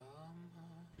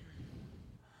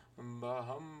Bah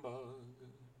humbug.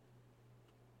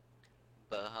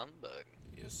 Bah humbug.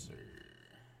 Yes, sir.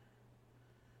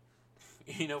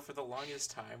 You know, for the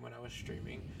longest time when I was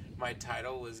streaming, my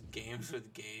title was Games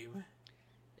with Gabe.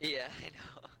 Yeah, I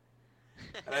know.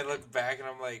 And I look back and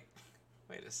I'm like,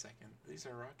 wait a second, these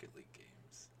are Rocket League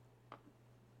games.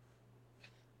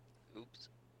 Oops.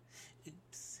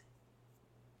 Oops.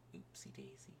 Oopsie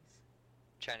daisies.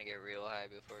 Trying to get real high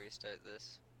before we start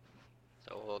this.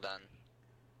 So hold on.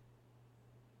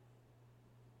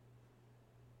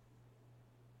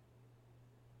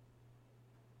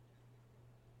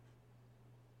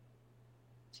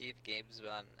 See if Gabe's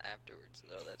on afterwards,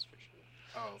 though, that's for sure.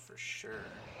 Oh, for sure.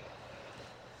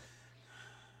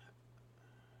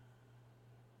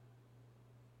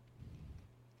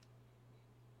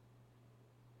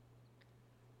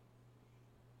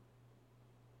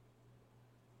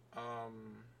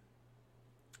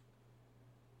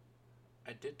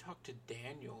 I did talk to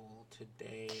Daniel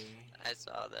today, I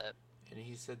saw that. and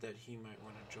he said that he might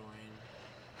want to join.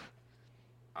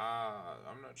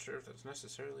 I'm not sure if that's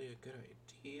necessarily a good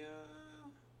idea.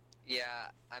 Yeah,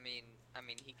 I mean,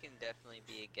 he can definitely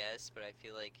be a guest, but I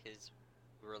feel like his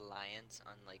reliance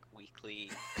on like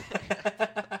weekly.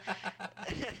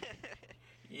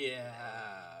 Yeah.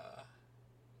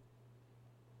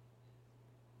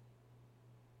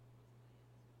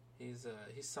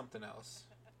 He's something else.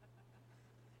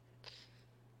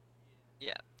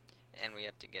 Yeah, and we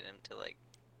have to get him to like,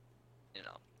 you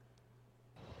know,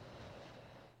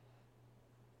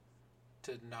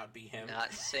 To not be him.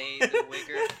 not say the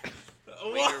wigger.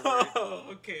 Whoa!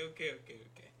 Okay.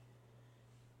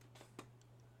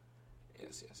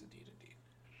 Yes, indeed.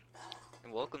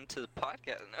 And welcome to the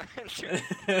podcast.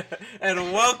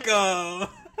 And welcome.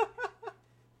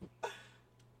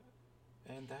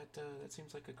 And that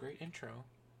seems like a great intro.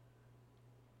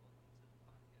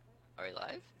 Are we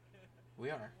live? We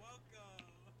are.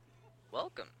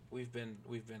 Welcome. We've been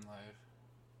live.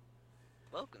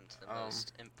 Welcome to the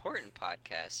most important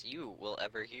podcast you will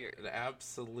ever hear.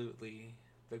 Absolutely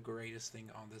the greatest thing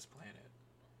on this planet.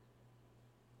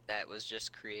 That was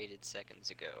just created seconds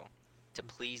ago to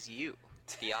please you,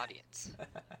 the audience.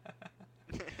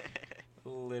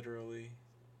 Literally.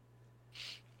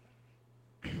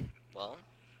 Well,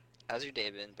 how's your day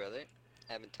been, brother?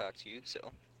 I haven't talked to you,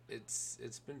 so. It's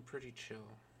been pretty chill.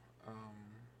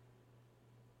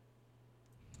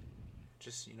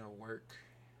 Just, work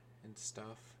and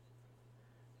stuff.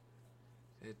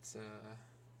 It's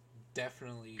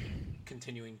definitely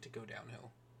continuing to go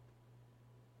downhill.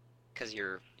 Cause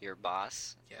your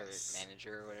boss Yes. or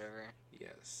manager or whatever.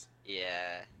 Yes.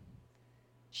 Yeah.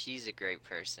 She's a great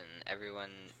person. Everyone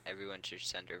should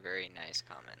send her very nice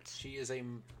comments. She is a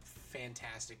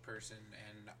fantastic person,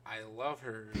 and I love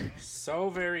her so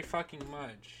very fucking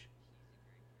much.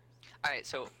 All right,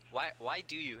 so why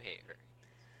do you hate her?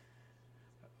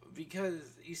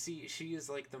 Because, you see, she is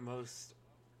like the most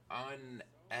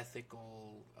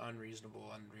unethical,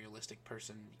 unreasonable, unrealistic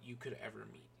person you could ever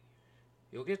meet.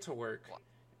 You'll get to work, What?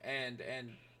 and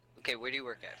Okay, where do you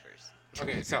work at first?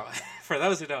 okay, so for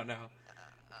those who don't know,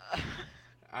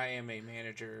 I am a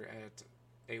manager at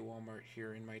a Walmart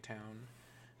here in my town,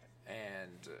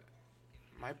 and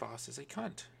my boss is a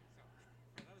cunt.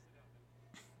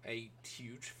 A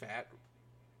huge, fat,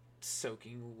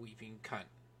 soaking, weeping cunt.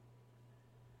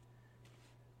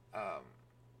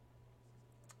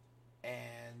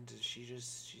 And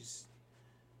she's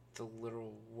the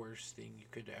literal worst thing you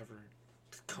could ever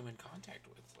come in contact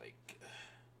with. Like,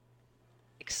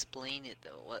 Explain it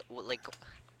though. What like?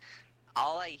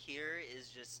 All I hear is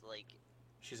just like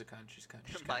she's a cunt. She's a cunt.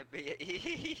 She's a my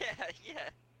cunt. yeah.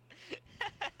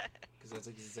 Because that's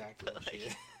exactly what she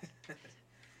is.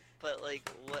 But like,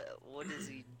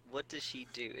 what does she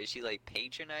do? Is she like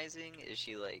patronizing? Is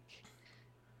she like?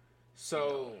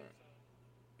 So,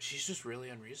 she's just really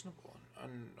unreasonable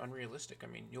and unrealistic. I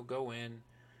mean, you'll go in,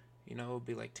 it'll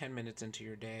be like 10 minutes into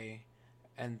your day,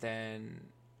 and then,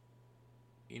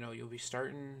 you'll be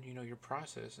starting, your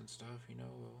process and stuff,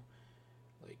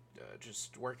 like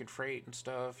just working freight and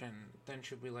stuff, and then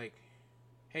she'll be like,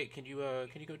 hey, can you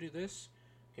go do this?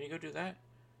 Can you go do that?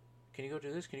 Can you go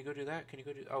do this? Can you go do that? Can you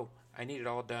go do... Oh, I need it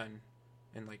all done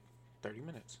in like 30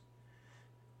 minutes.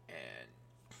 And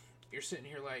you're sitting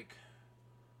here like,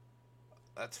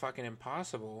 that's fucking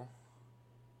impossible.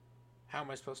 How am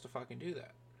I supposed to fucking do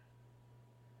that?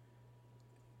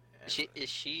 Is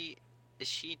she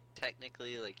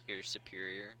technically like your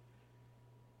superior?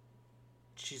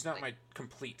 She's not my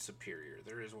complete superior.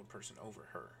 There is one person over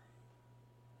her.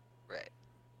 Right.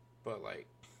 But, like,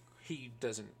 he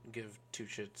doesn't give two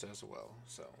shits as well,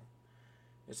 so...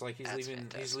 It's like That's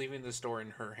fantastic. he's leaving the store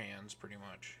in her hands, pretty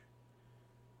much.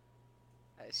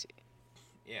 I see.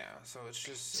 Yeah, so it's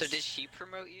just. So did she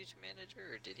promote you to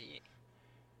manager, or did he?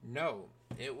 No,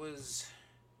 it was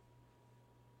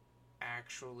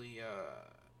actually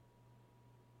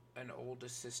an old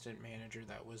assistant manager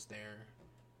that was there.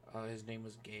 His name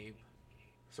was Gabe,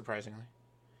 surprisingly,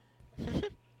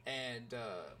 and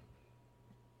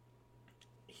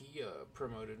he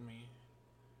promoted me,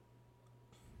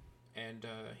 and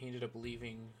he ended up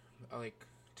leaving like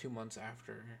 2 months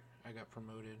after I got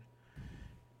promoted,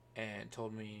 and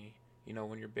told me,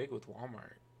 when you're big with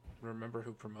Walmart, remember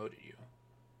who promoted you.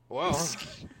 Well,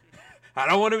 I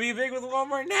don't want to be big with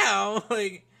Walmart now.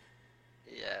 Like,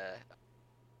 Yeah.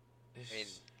 I mean,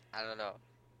 I don't know.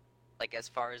 Like, as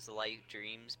far as life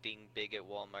dreams, being big at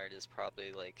Walmart is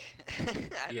probably like,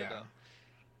 I don't know.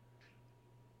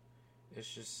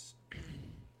 It's just,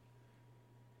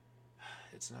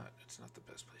 it's not the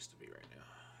best place to be right now.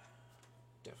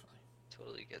 Definitely.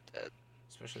 Totally get that.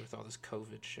 Especially with all this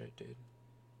COVID shit, dude.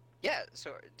 Yeah.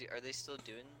 So, are they still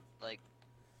doing like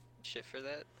shit for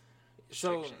that?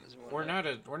 So we're not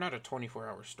a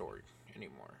 24-hour store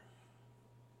anymore.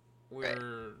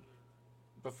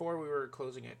 Before we were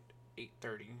closing at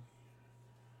 8:30.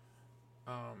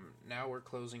 Now we're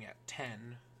closing at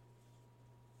 10.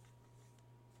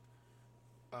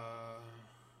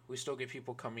 We still get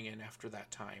people coming in after that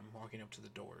time, walking up to the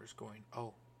doors, going,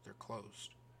 "Oh, they're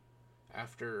closed."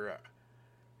 After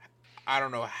I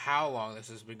don't know how long this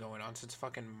has been going on, since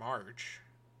fucking March.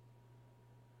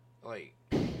 Like,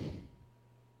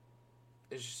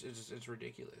 it's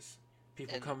ridiculous.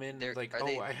 People come in like,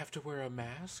 I have to wear a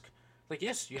mask. Like,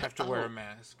 yes, you have to wear a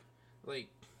mask. Like,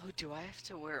 do I have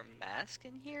to wear a mask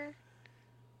in here?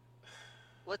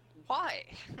 What? Why?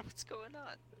 What's going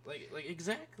on? Like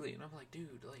exactly. And I'm like,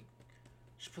 dude, like,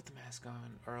 just put the mask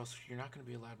on, or else you're not going to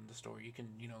be allowed in the store. You can,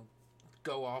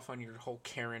 go off on your whole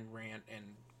Karen rant and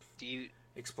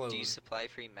explode. Do you supply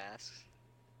free masks?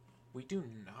 We do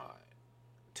not.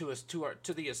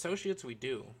 To the associates, we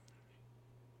do.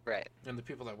 Right. And the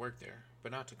people that work there,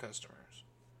 but not to customers.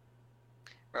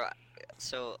 Right.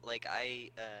 So, like, I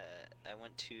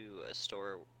went to a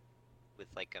store with,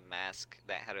 like, a mask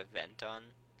that had a vent on,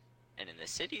 and in the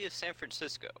city of San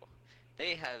Francisco,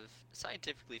 they have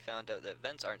scientifically found out that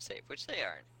vents aren't safe, which they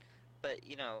aren't. But,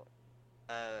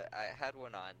 I had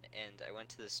one on, and I went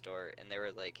to the store, and they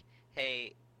were like,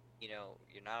 hey,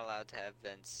 you're not allowed to have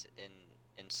vents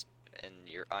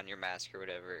on your mask or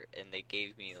whatever, and they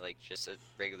gave me like just a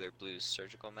regular blue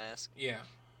surgical mask. Yeah.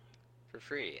 For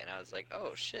free, and I was like,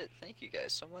 oh shit, thank you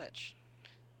guys so much.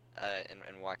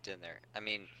 And walked in there. I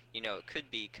mean, it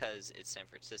could be because it's San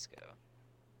Francisco,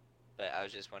 but I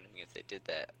was just wondering if they did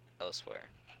that elsewhere.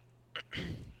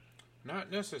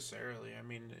 Not necessarily. I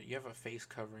mean, you have a face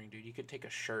covering, dude. You could take a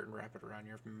shirt and wrap it around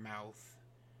your mouth,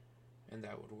 and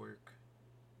that would work.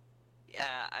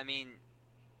 Yeah, I mean,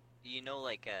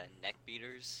 like neck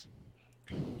beaters.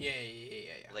 Yeah.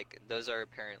 Like, those are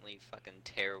apparently fucking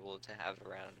terrible to have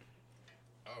around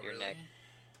your neck,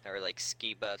 or like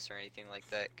ski buffs or anything like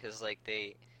that, because like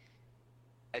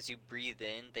as you breathe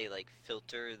in, they like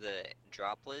filter the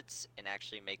droplets and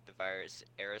actually make the virus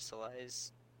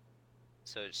aerosolize.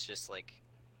 So it's just like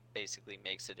basically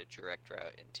makes it a direct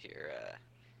route into your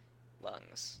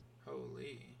lungs.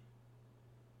 Holy.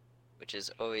 Which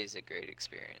is always a great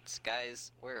experience.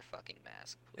 Guys, wear a fucking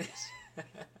mask, please.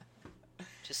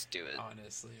 Just do it.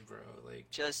 Honestly, bro, like,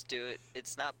 just do it.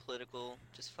 It's not political.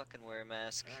 Just fucking wear a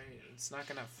mask. It's not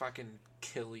gonna fucking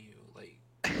kill you. Like,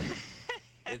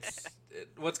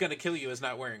 what's gonna kill you is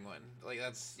not wearing one. Like,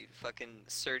 that's... Dude, fucking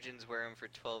surgeons wear them for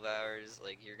 12 hours.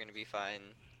 Like, you're gonna be fine.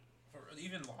 For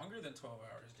even longer than 12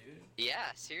 hours, dude.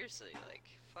 Yeah, seriously. Like,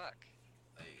 fuck.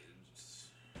 Like, it's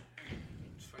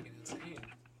fucking insane.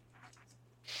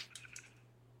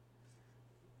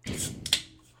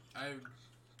 I'm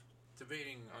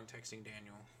debating on texting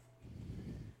Daniel.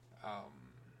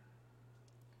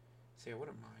 Say I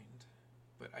wouldn't mind,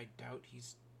 but I doubt he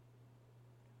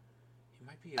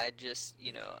might be. I just,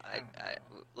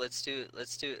 let's do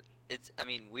it.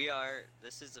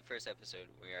 This is the first episode.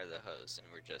 We are the hosts, and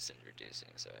we're just introducing.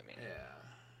 So I mean, yeah,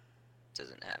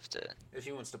 doesn't have to. If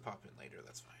he wants to pop in later,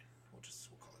 that's fine. We'll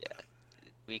call it. Yeah,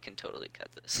 we can totally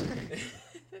cut this.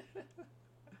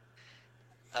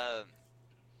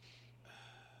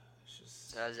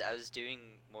 So I was doing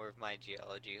more of my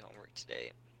geology homework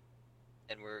today,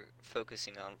 and we're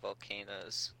focusing on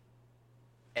volcanoes.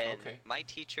 And my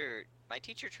teacher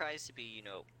tries to be,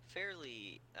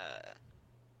 fairly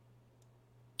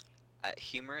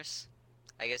humorous,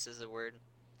 I guess is the word.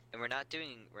 And we're not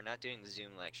doing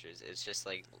Zoom lectures. It's just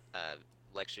like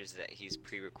lectures that he's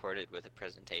pre-recorded with a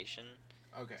presentation.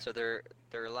 Okay. So they're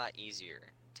a lot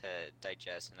easier to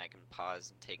digest, and I can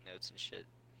pause and take notes and shit.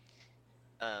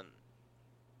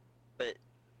 But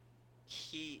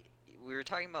we were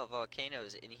talking about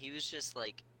volcanoes, and he was just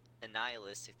like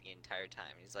nihilistic the entire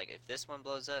time. He's like, if this one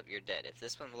blows up, you're dead. If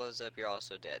this one blows up, you're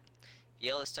also dead. If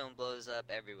Yellowstone blows up,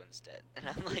 everyone's dead. And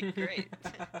I'm like, great.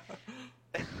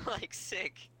 Like,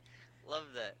 sick.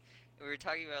 Love that. And we were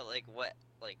talking about like what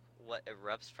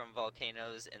erupts from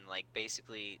volcanoes, and like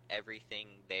basically everything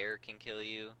there can kill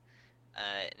you.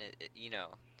 And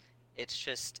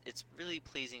it's really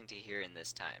pleasing to hear in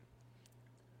this time.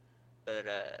 But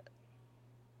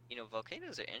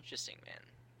volcanoes are interesting, man.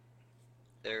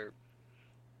 They're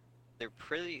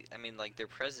pretty. I mean, like, they're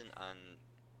present on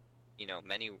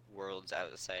many worlds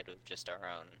outside of just our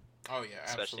own. Oh yeah,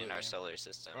 especially absolutely. in our solar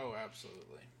system. Oh,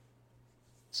 absolutely.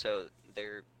 So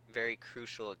they're very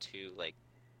crucial to like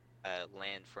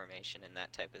land formation and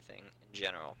that type of thing in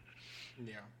general.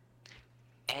 Yeah.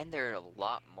 And there are a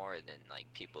lot more than like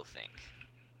people think.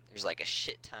 There's like a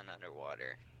shit ton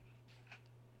underwater,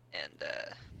 and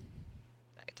that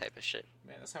type of shit.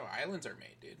 Man, that's how islands are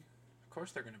made, dude. Of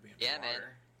course they're gonna be in Yeah, water. man.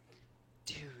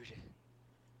 Dude,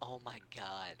 oh my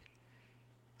god.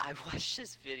 I watched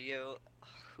this video.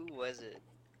 Who was it?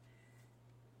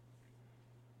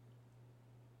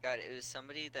 God, it was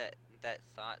somebody that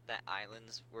thought that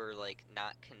islands were like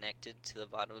not connected to the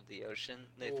bottom of the ocean.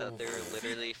 They thought they were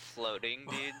literally floating,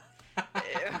 dude.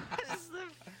 It was the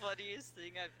funniest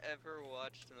thing I've ever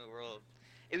watched in the world.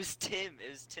 It was Tim. It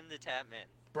was Tim the Tapman.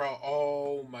 Bro,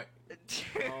 oh my...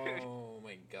 Dude. Oh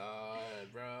my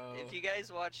god, bro. If you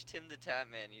guys watch Tim the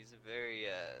Tapman, he's a very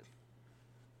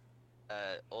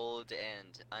old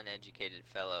and uneducated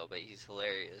fellow, but he's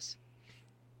hilarious.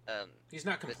 He's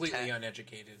not completely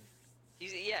uneducated.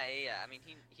 Yeah. I mean,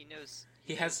 he knows.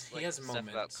 He has stuff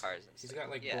moments about cars and He's stuff. got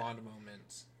like blonde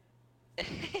moments.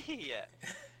 Yeah.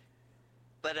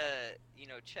 But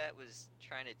Chet was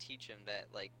trying to teach him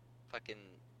that like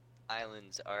fucking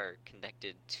islands are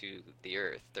connected to the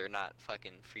Earth. They're not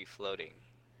fucking free floating.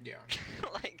 Yeah.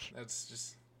 Like. That's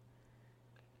just.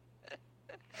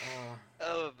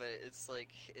 Oh, but it's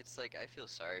like I feel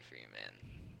sorry for you, man.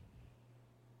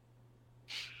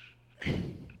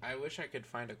 I wish I could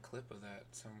find a clip of that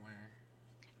somewhere.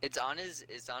 It's on his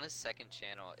second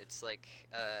channel. It's like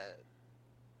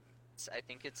I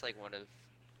think it's like one of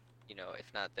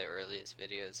if not the earliest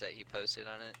videos that he posted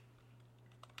on it.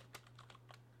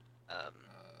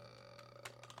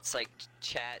 It's like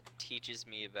chat teaches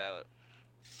me about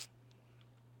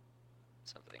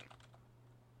something.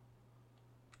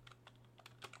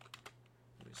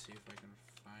 Let me see if I can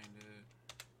find it.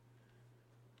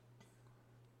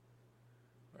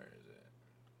 Where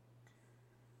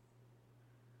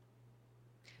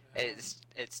is it?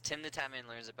 It's Tim the Tapman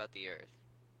Learns About the Earth.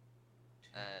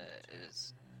 It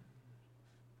is.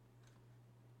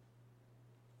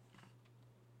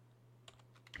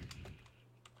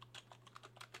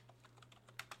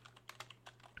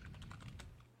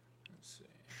 Let's see.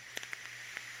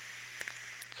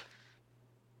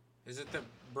 Is it the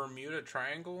Bermuda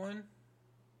Triangle one?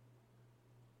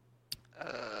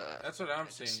 That's what I'm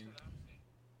seeing.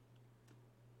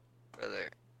 Brother,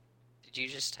 did you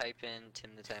just type in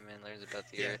Tim the Tapman Learns About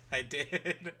the Earth? I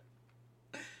did.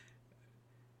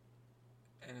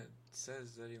 And it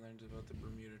says that he learns about the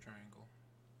Bermuda Triangle.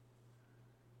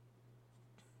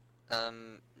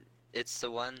 It's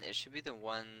the one. It should be the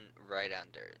one right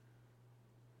under it.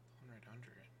 One right under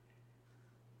it.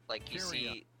 Like you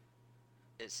see,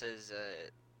 it says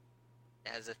it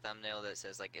has a thumbnail that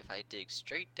says like, if I dig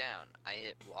straight down, I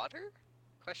hit water?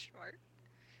 Question mark.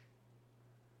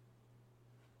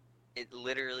 It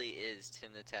literally is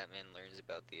Tim the Tapman Learns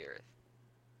About the Earth.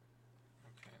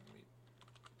 Okay, let me...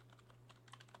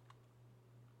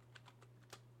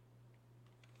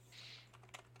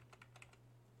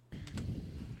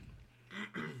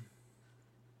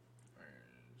 Where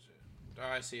is it?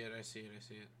 Oh, I see it. Wait,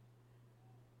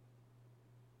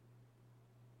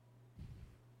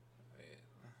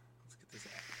 let's get this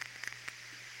app.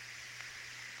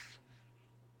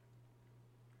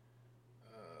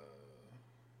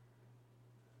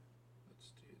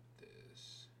 Let's do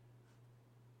this.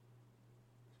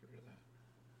 Let's get rid of that.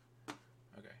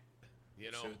 Okay.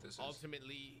 You know, See what this is.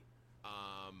 ultimately,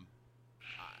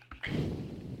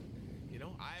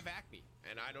 I have acne,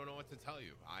 and I don't know what to tell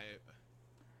you.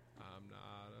 I'm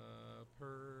not a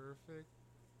perfect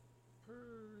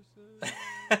person.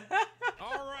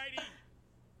 Alrighty,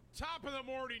 top of the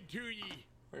morning to ye.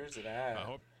 Where's it at? I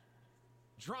hope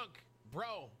drunk,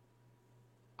 bro.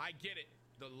 I get it.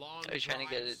 the long Are you trying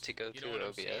to get drives, it to go you know through what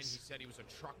I'm saying? He OBS? said he was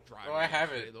a truck driver. Oh, I have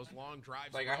yesterday. it. Those long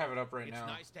drives. Like, I have it up right it's now.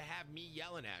 nice to have me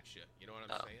yelling at you. You know what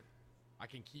I'm Oh. saying? I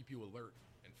can keep you alert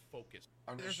and focused.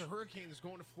 I'm There's just a hurricane that's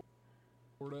going to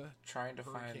Florida. trying to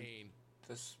find Hurricane.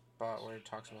 the spot where it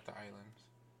talks about the islands.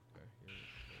 Okay,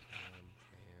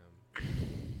 okay.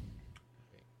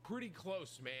 Pretty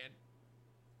close, man.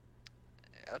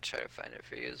 I'll try to find it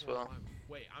for you as Hold well. on.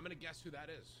 Wait, I'm gonna guess who that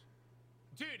is.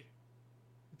 Dude,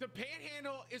 the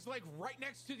Panhandle is like right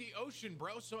next to the ocean,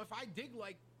 bro. So if I dig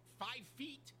like 5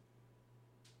 feet,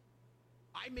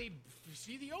 I may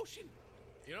see the ocean.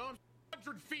 You know,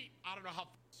 100 feet. I don't know how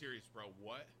serious, bro.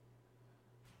 What?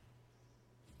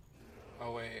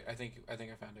 Oh wait, I think I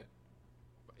found it.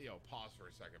 Yo, pause for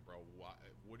a second, bro.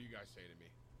 What do you guys say to me?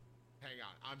 Hang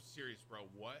on, I'm serious, bro.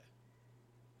 What?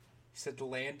 He said the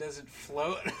land doesn't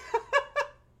float.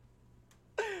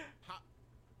 How?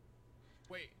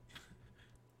 Wait,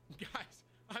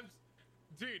 guys,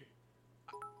 dude.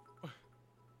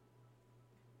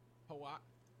 Hawaii?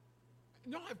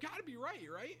 No, I've got to be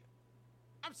right?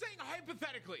 I'm saying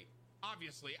hypothetically.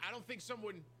 Obviously, I don't think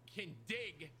someone can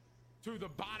dig to the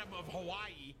bottom of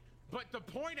Hawaii. But the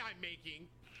point I'm making,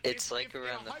 It's is like if in a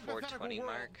around the hypothetical 420 world,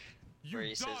 mark, you where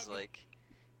he says dug like,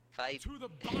 if I to the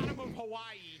bottom of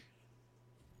Hawaii,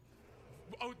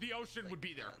 oh, the ocean would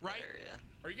be there, down right? there, yeah.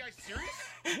 Are you guys serious?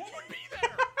 What would be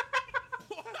there?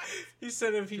 What? He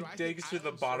said if he Do I think digs to the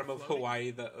islands are bottom of floating?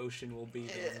 Hawaii, the ocean will be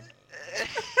there.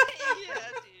 Yeah,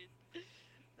 dude.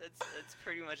 That's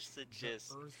pretty much the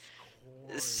gist. Earth's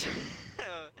core. So, Bro.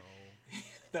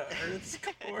 The Earth's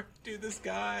core. Dude, this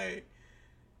guy.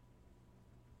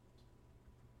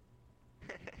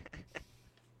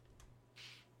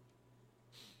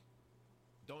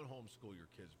 Don't homeschool your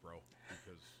kids, bro.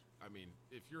 Because I mean,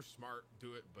 if you're smart,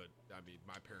 do it. But I mean,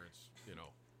 my parents, you know,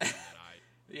 and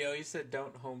Yo, he said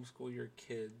don't homeschool your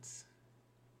kids.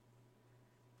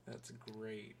 That's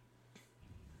great.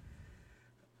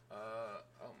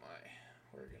 Oh my.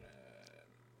 We're gonna...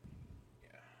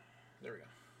 Yeah. There we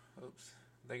go. Oops.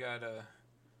 They got,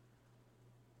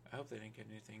 I hope they didn't get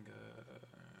anything,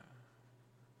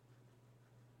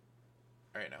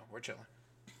 Alright, no. We're chilling.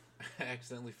 I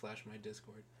accidentally flashed my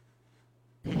Discord.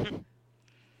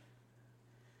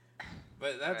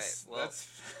 But that's, Alright, well-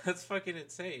 that's fucking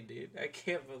insane, dude. I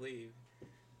can't believe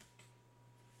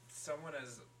someone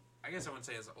I guess I wouldn't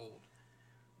say as old,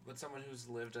 but someone who's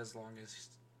lived as long as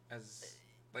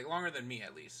like longer than me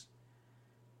at least.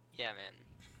 yeah,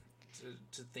 man.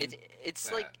 To think It's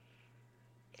that. like,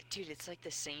 dude, it's like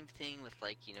the same thing with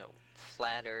like, you know,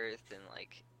 flat Earth and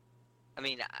like, I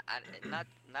mean,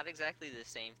 not exactly the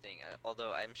same thing.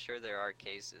 Although I'm sure there are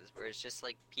cases where it's just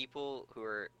like people who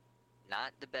are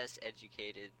not the best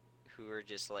educated, who are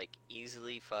just like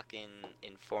easily fucking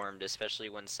informed, especially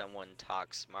when someone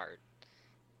talks smart,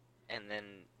 and then,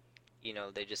 you know,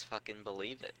 they just fucking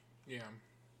believe it, Yeah.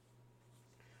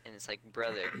 and it's like,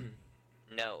 brother,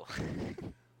 no.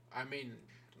 I mean,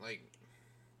 like,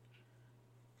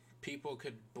 people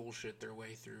could bullshit their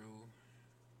way through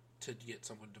to get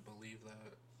someone to believe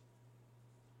that.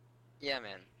 Yeah,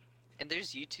 man. And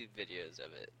there's YouTube videos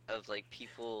of it, of like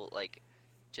people like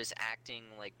just acting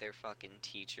like they're fucking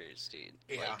teachers, dude.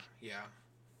 Yeah, yeah.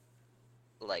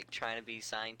 Like trying to be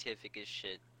scientific as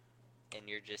shit, and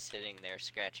you're just sitting there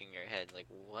scratching your head like,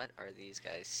 what are these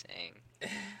guys saying?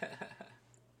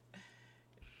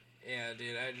 Yeah,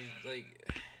 dude, I just, like,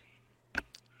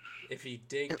 if you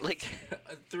dig Like-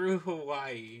 through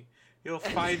Hawaii, you'll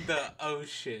find the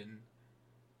ocean.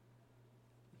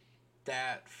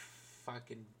 That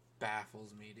fucking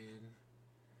baffles me, dude.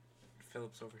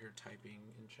 Philip's over here typing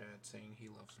in chat saying he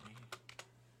loves me.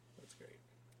 That's great.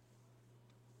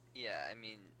 Yeah, I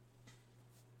mean,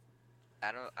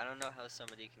 I don't know how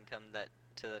somebody can come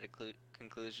to that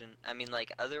conclusion. I mean,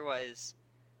 like, otherwise,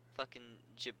 fucking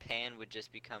Japan would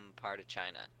just become part of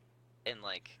China in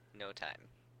like no time.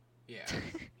 Yeah.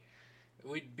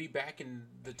 We'd be back in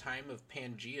the time of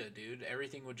Pangea, dude.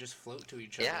 Everything would just float to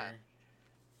each Yeah. other.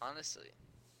 Honestly,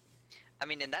 I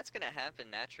mean, and that's gonna happen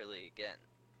naturally again.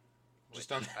 Just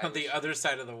which on, I on the wish- other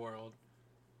side of the world.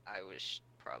 I wish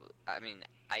probably. I mean,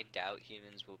 I doubt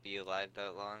humans will be alive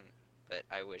that long, but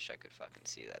I wish I could fucking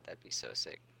see that. That'd be so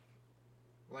sick.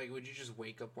 Like, would you just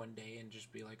wake up one day and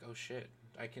just be like, oh shit,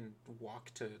 I can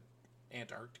walk to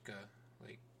Antarctica?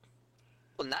 Like,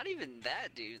 Well, not even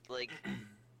that, dude. Like,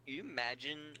 you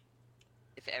imagine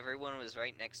if everyone was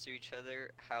right next to each other,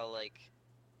 how like,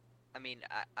 I mean,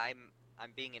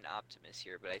 I'm being an optimist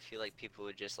here, but I feel like people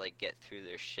would just like get through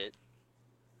their shit,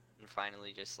 and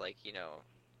finally just like, you know,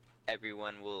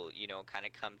 everyone will, you know, kind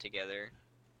of come together,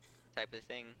 type of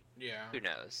thing. yeah. Who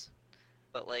knows?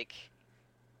 But like,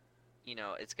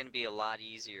 it's gonna be a lot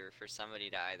easier for somebody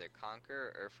to either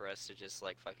conquer or for us to just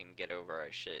like fucking get over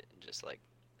our shit and just like,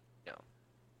 you know,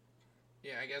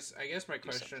 Yeah, I guess my do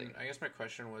question something. I guess my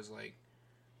question was like,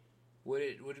 would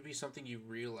it be something you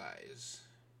realize?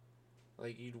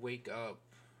 Like you'd wake up.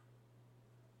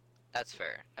 That's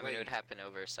fair. I mean, it Like, would happen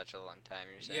over such a long time.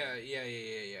 You're saying?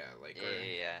 yeah. Like, Yeah, or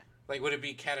yeah, yeah. like, would it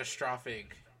be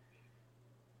catastrophic,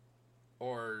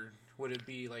 or would it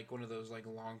be like one of those like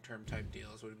long term type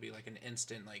deals? Would it be like an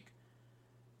instant like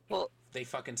Well, they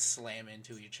fucking slam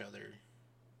into each other,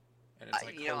 and it's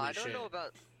like holy I shit.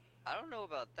 I don't know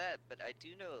about that, but I do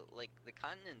know like the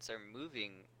continents are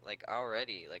moving like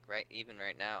already, like even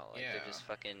right now, like they're Yeah. just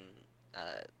fucking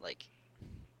like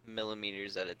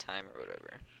millimeters at a time or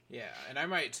whatever. Yeah, and I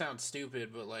might sound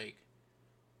stupid, but like,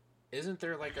 isn't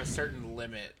there like a certain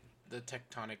limit the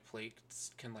tectonic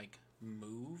plates can like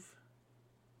move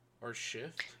or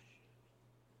shift?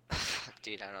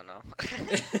 Dude, I don't know.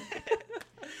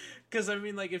 Because I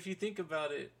mean, like, if you think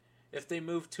about it, if they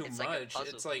move too It's much, like a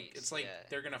puzzle it's piece, like yeah.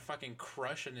 they're gonna fucking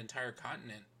crush an entire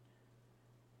continent.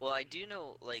 Well, I do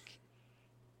know like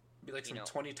It'd be like some because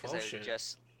 2012 I shit.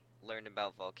 just learned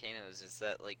about volcanoes is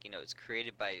that like it's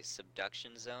created by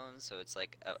subduction zones, so it's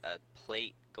like a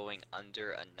plate going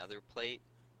under another plate,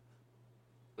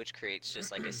 which creates just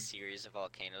like a series of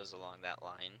volcanoes along that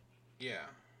line. Yeah.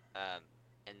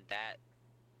 And that,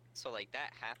 so like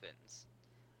that happens,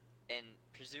 and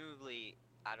presumably,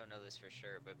 I don't know this for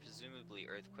sure, but presumably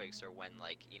earthquakes are when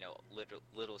like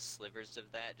little slivers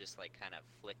of that just like kind of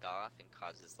flick off and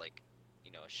causes like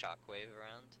a shockwave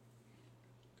around.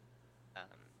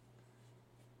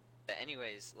 But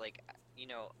anyways, like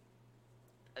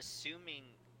assuming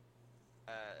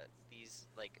these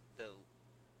like the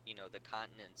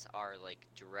continents are like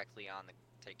directly on the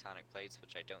tectonic plates,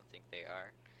 which I don't think they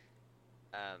are.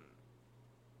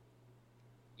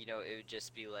 It would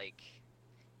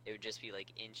just be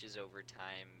like inches over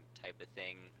time type of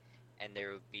thing, and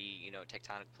there would be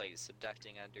tectonic plates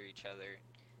subducting under each other,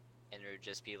 and there would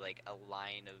just be like a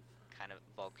line of kind of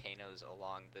volcanoes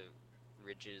along the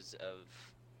ridges of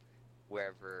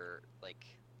wherever like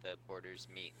the borders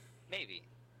meet. Maybe.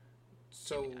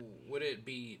 So Maybe not. would it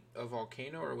be a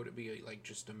volcano or would it be like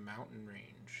just a mountain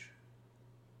range?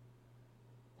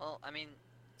 Well, I mean,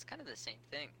 it's kind of the same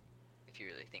thing if you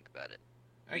really think about it.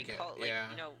 I We get, call yeah.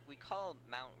 we call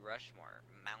Mount Rushmore,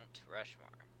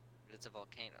 but it's a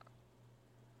volcano.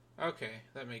 Okay,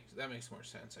 that makes more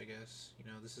sense, I guess.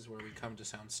 This is where we come to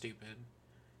sound stupid.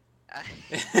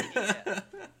 Yeah,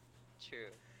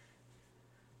 true.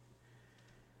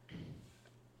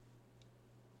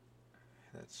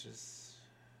 That's just.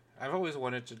 I've always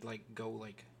wanted to like go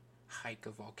like hike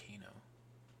a volcano.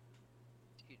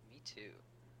 Dude, me too.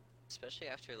 Especially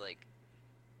after like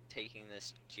taking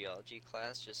this geology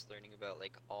class, just learning about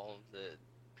like all of the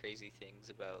crazy things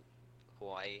about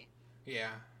Hawaii.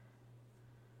 Yeah.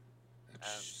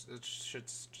 That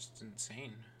shit's just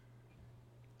insane.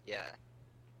 Yeah.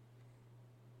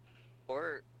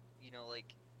 Or,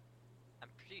 like, I'm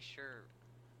pretty sure,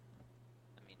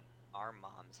 I mean, our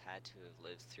moms had to have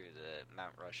lived through the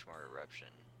Mount Rushmore eruption,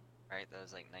 right? That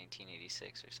was like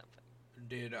 1986 or something.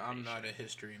 Dude, I'm Pretty not sure. a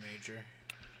history major.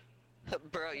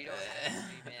 Bro, you don't have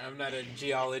to be, man. I'm not a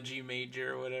geology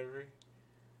major or whatever.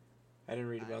 I didn't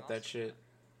read I'm about that also shit.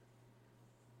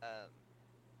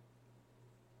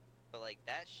 But like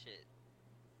that shit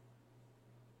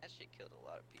killed a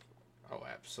lot of people. Oh,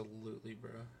 absolutely,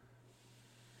 bro.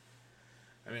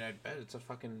 I mean, I bet it's a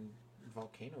fucking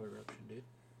volcano eruption, dude.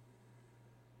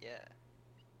 Yeah.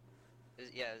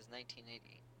 It was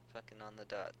 1980. Fucking on the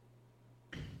dot.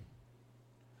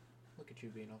 Look at you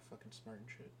being all fucking smart and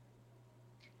shit.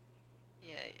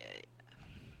 Yeah.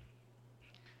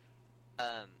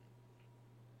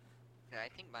 I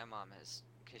think my mom has,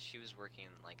 because she was working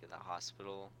like in the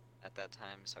hospital at that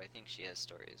time, so I think she has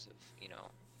stories of,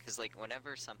 because like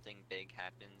whenever something big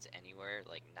happens anywhere,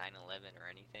 like 9/11 or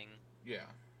anything, Yeah.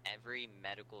 every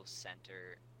medical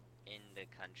center in the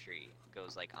country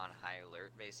goes like on high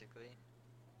alert basically,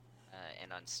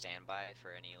 and on standby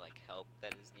for any like help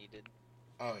that is needed.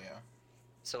 Oh, yeah.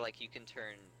 So like you can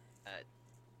turn,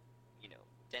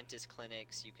 dentist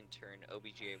clinics, you can turn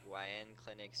OBGYN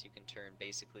clinics, you can turn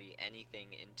basically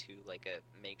anything into like a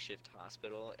makeshift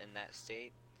hospital in that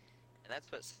state, and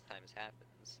that's what sometimes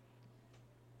happens.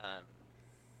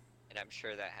 And I'm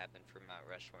sure that happened for Mount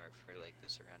Rushmore for like the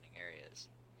surrounding areas.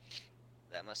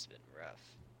 That must have been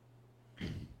rough.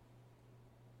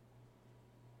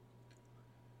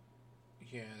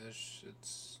 Yeah,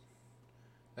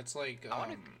 that's like,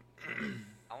 I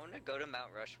I want to go to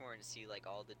Mount Rushmore and see like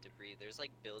all the debris. There's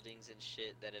like buildings and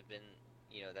shit that have been,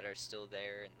 that are still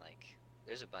there, and like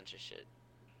there's a bunch of shit.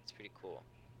 It's pretty cool.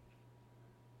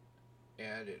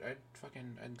 Yeah, dude, I'd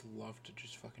love to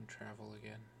just fucking travel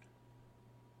again.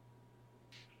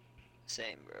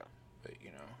 Same, bro. But,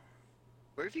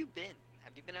 Where have you been?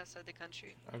 Have you been outside the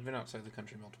country? I've been outside the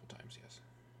country multiple times, yes.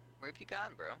 Where have you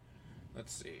gone, bro?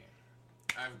 Let's see.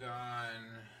 I've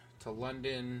gone to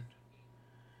London,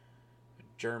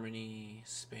 Germany,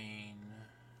 Spain,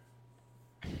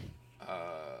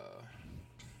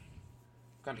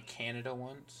 gone to Canada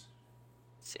once.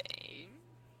 Same.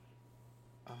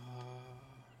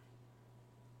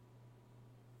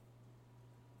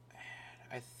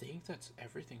 I think that's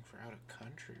everything for out of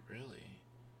country, really.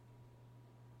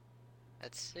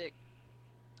 That's sick.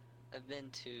 I've been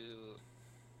to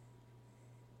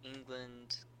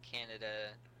England,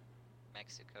 Canada,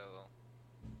 Mexico,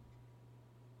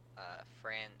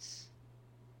 France,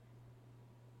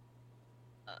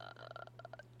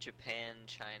 Japan,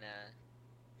 China.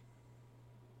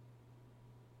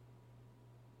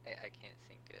 I can't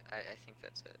think it. I think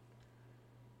that's it.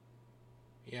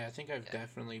 Yeah, I think I've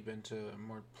definitely been to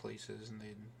more places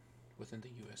within the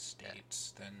U.S.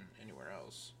 states than anywhere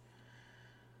else.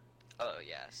 Oh,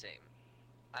 yeah, same.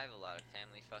 I have a lot of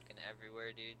family fucking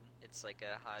everywhere, dude. It's like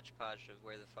a hodgepodge of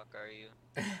where the fuck are you?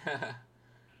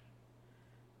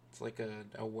 It's like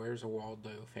a Where's a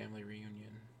Waldo family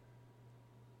reunion.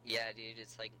 Yeah, dude,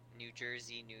 it's like New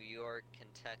Jersey, New York,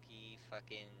 Kentucky,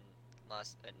 fucking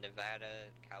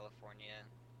Nevada, California.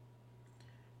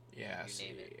 Yeah, You see,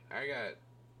 name it. I got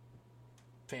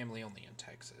family only in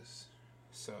Texas,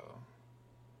 so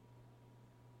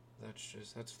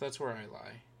that's where I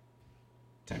lie.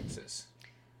 Texas.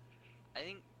 I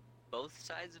think both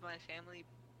sides of my family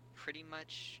pretty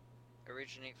much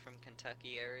originate from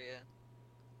Kentucky area,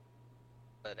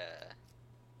 but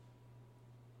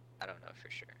I don't know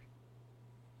for sure.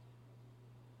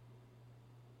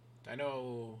 I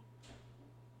know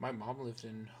my mom lived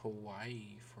in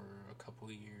Hawaii for a couple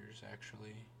of years,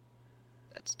 actually.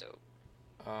 That's dope.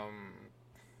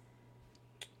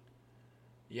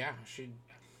 Yeah,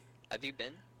 Have you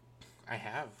been? I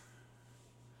have.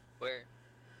 Where?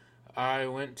 I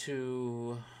went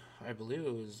to, I believe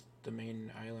it was the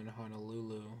main island,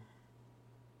 Honolulu.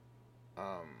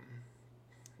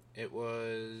 It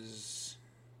was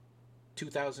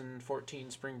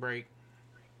 2014 spring break.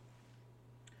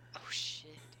 Oh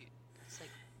shit, dude. That's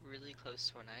like really close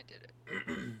to when I did it.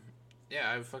 Yeah,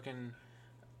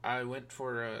 I went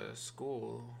for a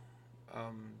school,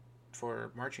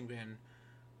 for marching band.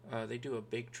 They do a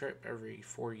big trip every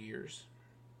 4 years.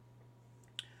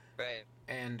 Right.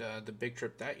 And the big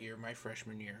trip that year, my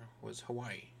freshman year, was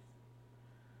Hawaii.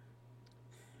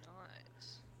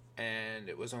 Nice. And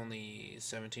it was only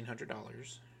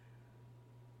 $1,700.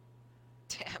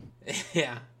 Damn.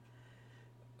 Yeah.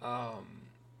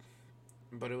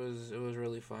 But it was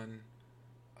really fun.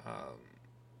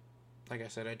 Like I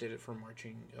said, I did it for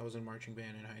marching. I was in marching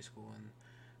band in high school, and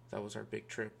that was our big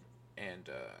trip. And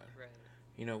Right.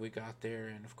 We got there,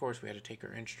 and of course we had to take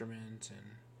our instruments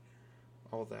and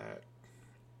all that.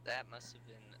 That must have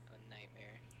been a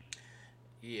nightmare.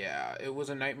 Yeah, it was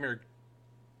a nightmare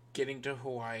getting to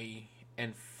Hawaii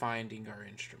and finding our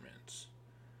instruments.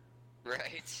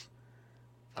 Right.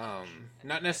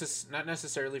 Not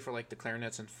necessarily for like the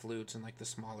clarinets and flutes and like the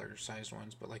smaller sized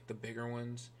ones, but like the bigger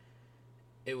ones.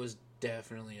 It was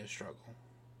definitely a struggle.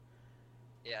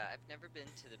 Yeah, I've never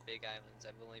been to the Big Islands.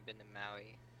 I've only been to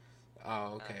Maui.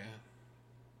 Oh, okay.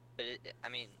 But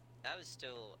that was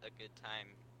still a good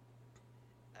time.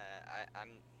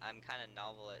 I'm kind of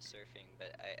novel at surfing,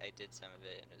 but I did some of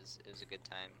it, and it was a good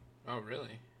time. Oh,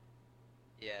 really?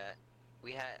 Yeah,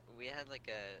 we had like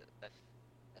a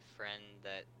friend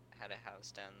that had a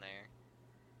house down there.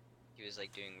 He was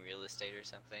like doing real estate or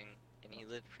something, and he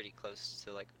lived pretty close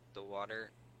to like the water,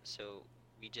 so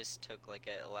we just took like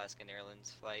a Alaskan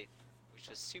Airlines flight, which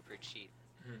was super cheap,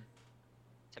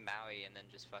 to Maui, and then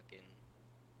just fucking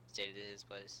stayed at his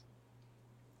place.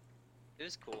 It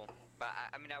was cool, but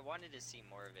I wanted to see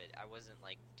more of it. I wasn't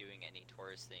like doing any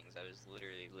tourist things. I was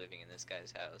literally living in this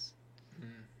guy's house.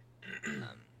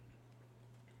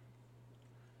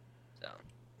 So.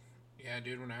 Yeah,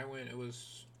 dude, when I went, it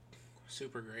was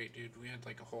super great, dude. We had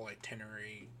like a whole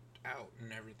itinerary out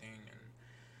and everything, and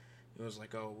it was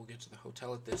like, oh, we'll get to the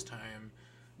hotel at this time.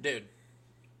 Dude,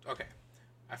 okay.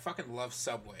 I fucking love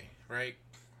Subway, right?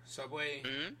 Subway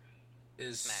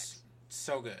is Max.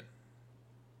 so good.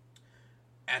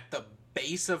 At the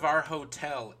base of our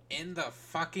hotel, in the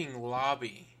fucking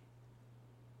lobby,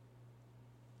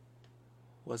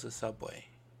 was a Subway.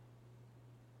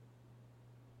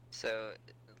 So,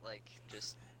 like,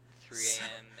 just 3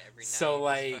 a.m. every night. So, just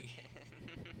like, fucking-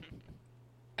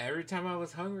 every time I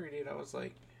was hungry, dude, I was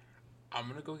like, I'm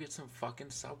gonna go get some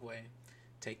fucking Subway.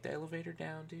 Take the elevator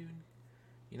down, dude.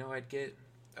 You know, I'd get,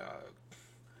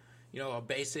 a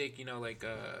basic, like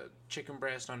chicken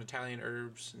breast on Italian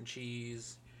herbs and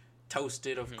cheese.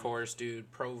 Toasted, of course,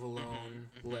 dude. Provolone,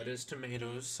 lettuce,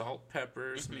 tomatoes, salt,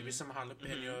 peppers, maybe some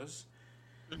jalapenos.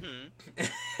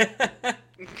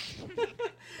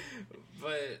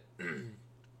 But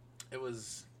it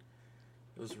was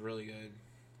really good.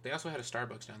 They also had a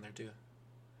Starbucks down there too.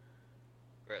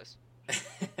 Gross.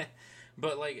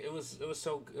 But like it was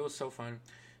so fun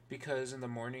because in the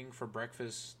morning for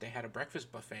breakfast they had a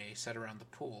breakfast buffet set around the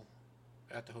pool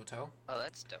at the hotel. Oh,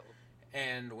 that's dope.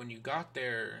 And when you got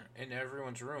there, in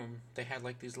everyone's room, they had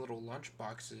like these little lunch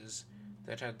boxes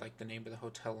that had like the name of the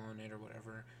hotel on it or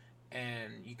whatever.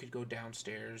 And you could go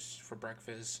downstairs for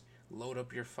breakfast, load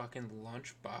up your fucking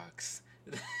lunch box,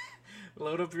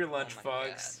 load up your lunch my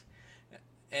box,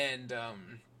 and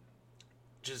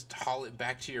just haul it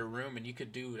back to your room, and you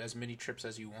could do as many trips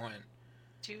as you want.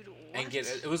 Dude, what? And get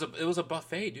it was a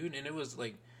buffet, dude, and it was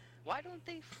like Why don't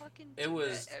they fucking do it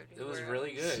was everywhere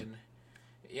really else? good.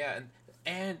 Yeah,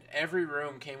 and every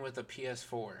room came with a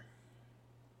PS4.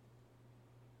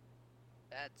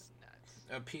 That's nuts.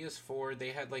 A PS4, they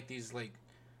had like these like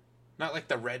not like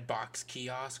the red box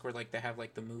kiosk where like they have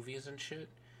like the movies and shit.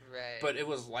 Right. But it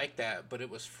was like that, but it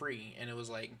was free, and it was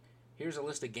like, here's a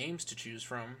list of games to choose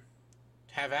from.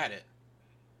 Have at it.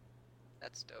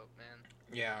 That's dope, man.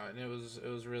 Yeah, and it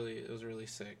was really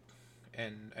sick.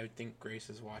 And I think Grace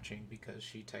is watching because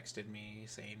she texted me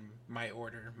saying my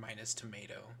order minus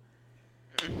tomato.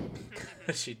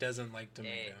 She doesn't like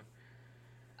tomato. Hey,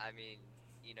 I mean,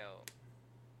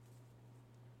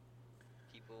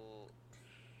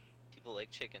 people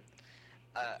like chicken.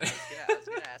 I was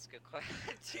gonna ask a question.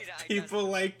 Dude, I got People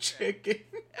like sidetracked. chicken.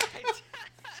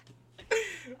 I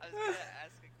was gonna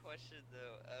ask a question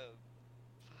though.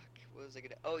 Fuck, what was I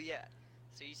gonna? Oh yeah.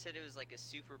 So you said it was like a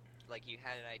super, like you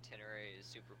had an itinerary, a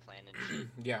super plan and shit.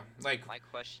 Yeah, like My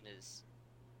question is,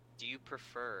 do you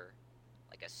prefer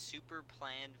like a super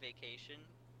planned vacation,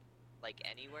 like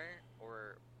anywhere,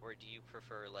 or do you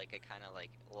prefer like a kind of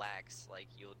like lax, like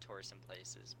you'll tour some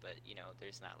places, but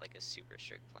there's not like a super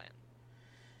strict plan?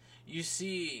 you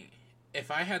see,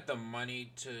 if I had the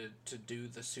money to do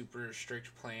the super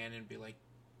strict plan and be like,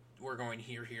 we're going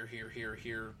here,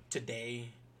 today,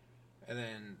 and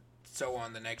then so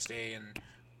on the next day, and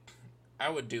I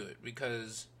would do it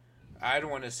because I'd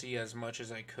want to see as much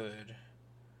as I could.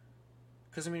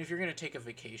 Because, I mean, if you're going to take a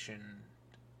vacation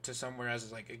to somewhere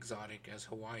as, like, exotic as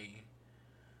Hawaii,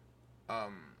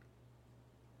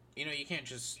 you can't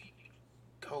just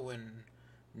go and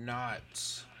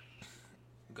not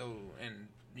go and,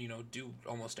 do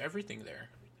almost everything there.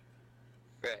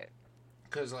 Right.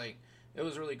 Because, like, it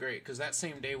was really great. Because that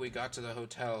same day we got to the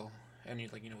hotel, and,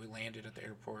 we landed at the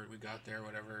airport. We got there,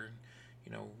 whatever.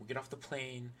 We get off the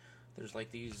plane. There's,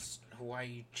 like, these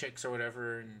Hawaii chicks or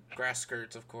whatever, and grass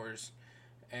skirts, of course.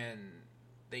 And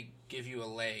they give you a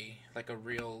lei, like a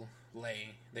real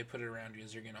lei. They put it around you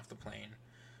as you're getting off the plane.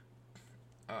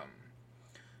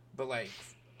 But, like,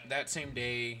 that same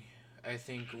day, I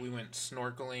think we went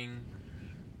snorkeling,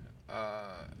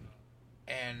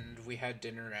 and we had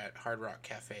dinner at Hard Rock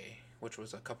Cafe, which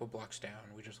was a couple blocks down.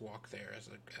 We just walked there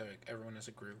everyone as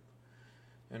a group,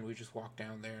 and we just walked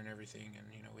down there and everything, and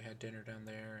we had dinner down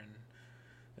there, and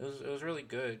it was really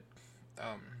good.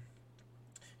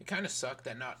 It kind of sucked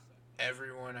that not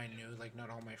everyone I knew, like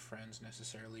not all my friends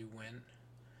necessarily went.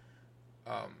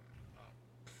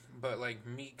 But like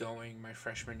me going my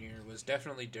freshman year was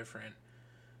definitely different.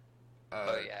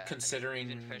 Oh yeah.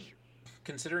 Considering I mean,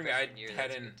 considering freshman year, that's a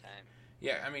hadn't. good time.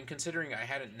 Yeah, I mean, considering I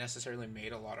hadn't necessarily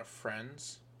made a lot of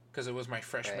friends, because it was my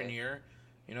freshman Right. year,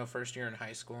 first year in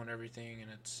high school and everything,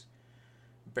 and it's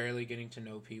barely getting to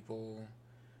know people.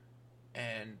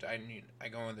 And I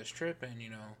go on this trip, and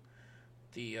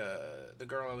the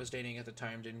girl I was dating at the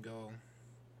time didn't go.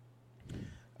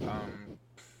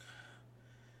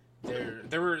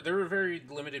 There were very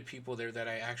limited people there that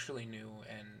I actually knew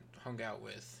and hung out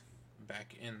with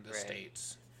back in the Right.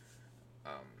 States.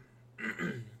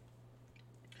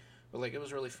 But like it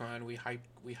was really fun. We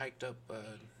hiked up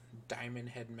Diamond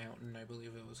Head Mountain, I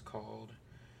believe it was called.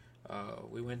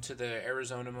 We went to the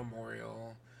Arizona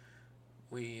Memorial.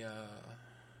 We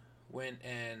went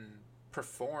and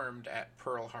performed at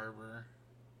Pearl Harbor.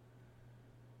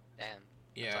 Damn.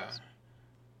 Yeah.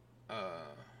 That's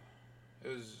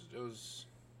It was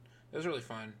really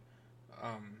fun.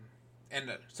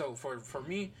 And so for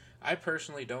me, I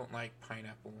personally don't like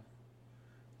pineapple.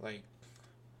 Like,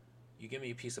 you give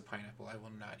me a piece of pineapple, I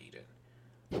will not eat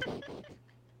it.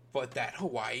 But that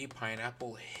Hawaii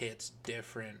pineapple hits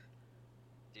different.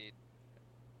 Dude,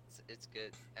 it's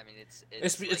good. I mean, it's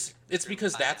It's true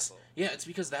because pineapple. it's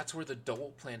because that's where the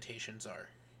Dole plantations are.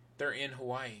 They're in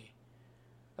Hawaii.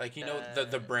 Like, you know,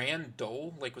 the brand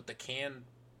Dole, like with the canned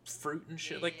fruit and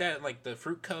shit like that, and like the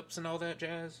fruit cups and all that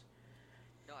jazz.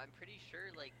 No, I'm pretty sure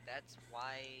like that's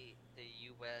why the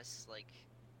U.S. like,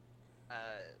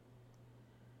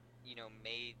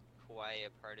 made Hawaii a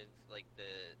part of like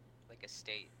a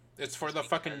state. It's for Just the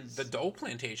fucking because- the Dole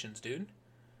plantations, dude.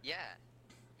 Yeah.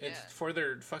 It's Yeah. for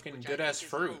their fucking Which I good think ass is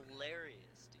fruit.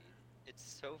 hilarious, dude. It's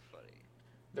so funny.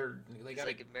 They It's got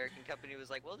like American company was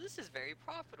like, well, this is very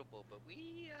profitable, but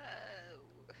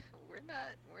we're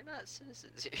not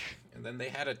citizens here. and then they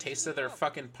had a taste of their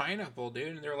fucking pineapple,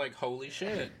 dude, and they're like, holy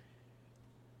shit.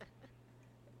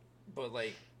 But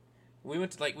like, we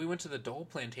went to the Dole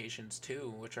plantations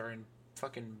too, which are in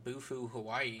fucking Bufu,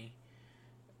 Hawaii.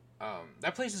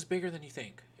 That place is bigger than you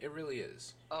think. It really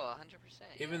is. Oh,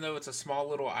 100%. Even though it's a small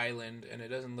little island and it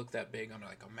doesn't look that big on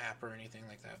like a map or anything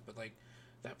like that, but like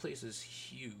that place is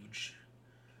huge.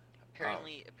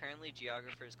 Apparently,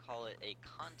 geographers call it a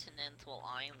continental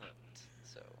island.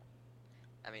 So,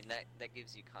 I mean that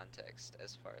gives you context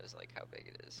as far as like how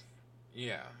big it is.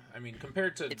 Yeah, I mean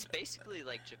compared to It's basically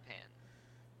like Japan.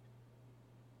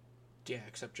 yeah,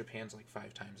 except Japan's like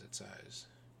 5 times its size.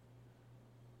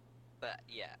 But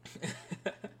yeah,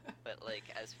 but like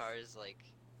as far as like,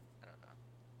 I don't know.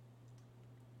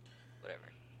 Whatever.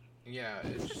 Yeah,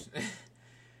 it's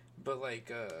but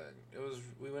like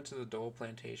we went to the Dole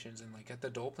plantations, and like at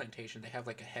the Dole plantation they have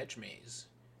like a hedge maze.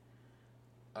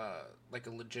 Like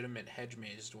a legitimate hedge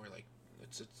maze where like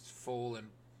it's full and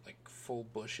like full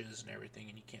bushes and everything,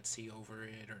 and you can't see over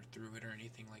it or through it or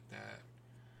anything like that.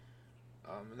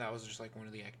 And that was just like one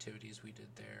of the activities we did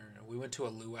there. We went to a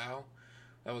luau.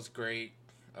 That was great.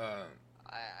 I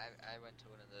went to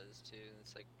one of those too.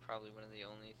 It's like probably one of the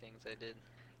only things I did.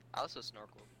 I also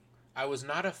snorkeled. I was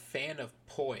not a fan of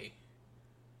poi.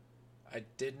 I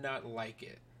did not like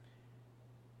it.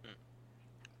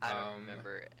 I don't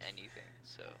remember anything,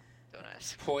 so don't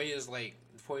ask. Poi is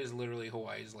literally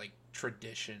Hawaii's like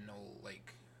traditional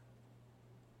like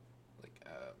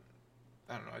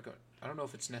I don't know. I don't know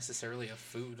if it's necessarily a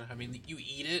food. I mean, you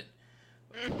eat it,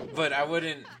 but I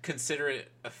wouldn't consider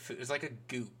it a food. It's like a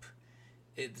goop.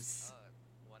 It's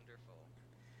Wonderful.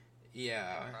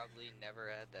 yeah. Probably never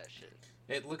had that shit.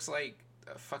 It looks like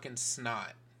a fucking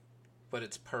snot, but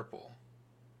it's purple.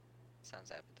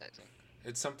 Sounds appetizing.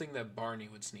 It's something that Barney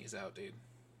would sneeze out, dude.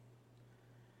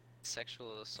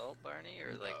 Sexual assault Barney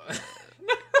or like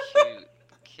No. cute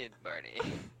kid Barney?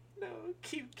 No,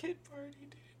 cute kid Barney,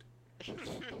 dude.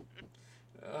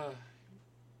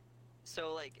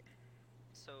 So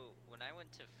when I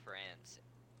went to France,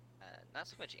 not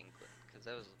so much England because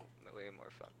that was way more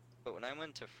fun. But when I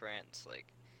went to France, like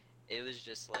it was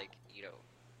just like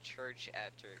church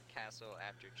after castle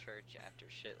after church after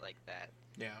shit like that.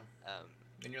 Yeah.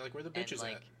 And you're like, where the bitches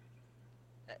like,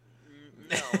 at?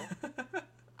 No.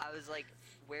 I was like,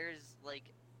 where's like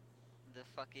the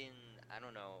fucking I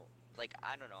don't know.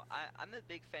 I'm a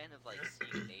big fan of like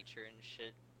seeing nature and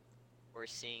shit, or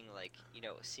seeing like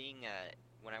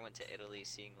when I went to Italy,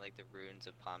 seeing like the ruins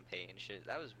of Pompeii and shit.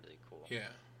 That was really cool. Yeah.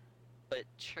 But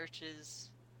churches,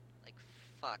 like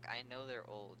fuck, I know they're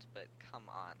old, but come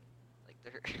on, like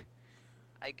they're.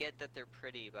 I get that they're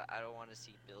pretty, but I don't want to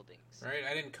see buildings. Right.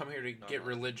 I didn't come here to get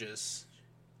religious.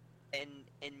 And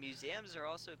museums are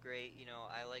also great.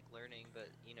 I like learning, but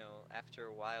after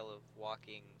a while of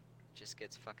walking, it just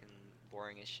gets fucking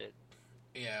boring as shit.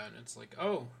 Yeah, and it's like,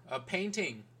 oh, a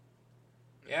painting.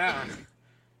 Yeah,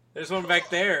 there's one back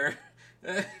there.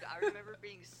 Dude, I remember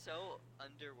being so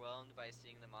underwhelmed by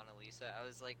seeing the Mona Lisa. I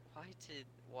was like,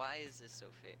 why is this so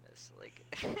famous? Like,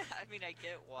 I mean, I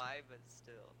get why, but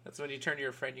still. That's when you turn to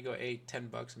your friend, you go, hey,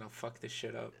 $10 and I'll fuck this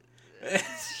shit up.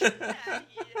 yeah.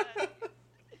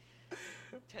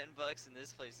 $10 and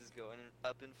this place is going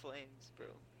up in flames, bro.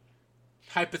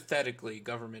 Hypothetically,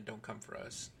 government don't come for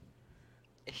us.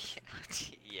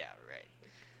 Yeah, right.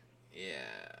 Yeah,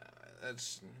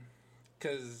 that's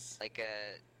because like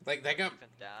that got Van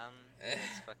Damme,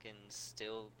 it's fucking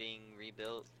still being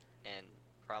rebuilt and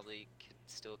probably could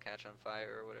still catch on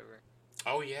fire or whatever.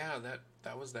 Oh yeah,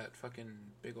 that was that fucking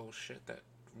big old shit that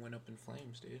went up in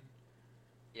flames, dude.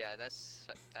 Yeah, that's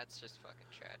just fucking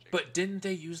tragic. But didn't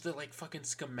they use the like fucking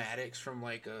schematics from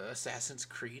like Assassin's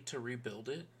Creed to rebuild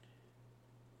it?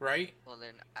 Right? Well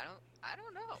then I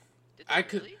don't know. Did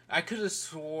they really? I could have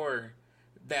swore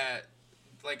that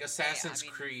like Assassin's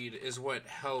Creed is what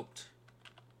helped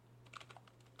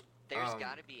There's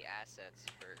got to be assets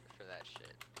for that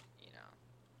shit, you know.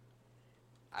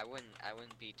 I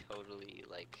wouldn't be totally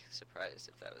like surprised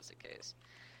if that was the case.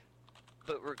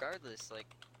 But regardless, like,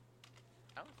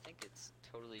 I don't think it's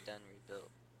totally done rebuilt.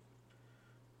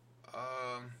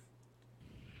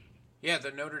 Yeah,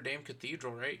 the Notre Dame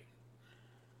Cathedral, right?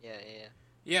 Yeah.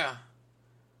 Yeah.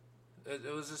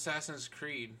 It was Assassin's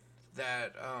Creed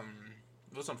that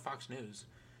it was on Fox News.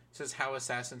 It says how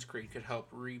Assassin's Creed could help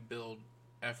rebuild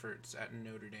efforts at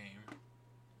Notre Dame.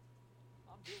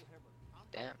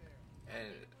 Damn.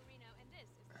 And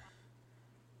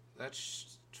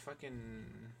that's fucking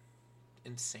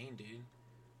insane, dude.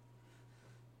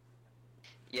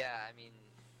 Yeah, I mean,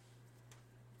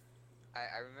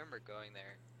 I remember going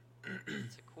there.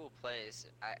 It's a cool place.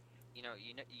 You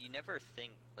never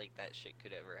think like that shit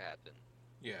could ever happen.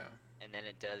 Yeah. And then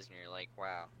it does, and you're like,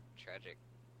 wow, tragic.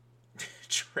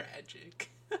 Tragic.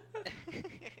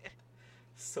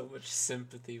 So much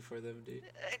sympathy for them, dude.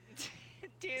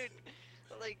 Dude,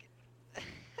 like,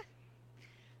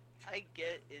 I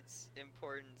get its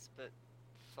importance, but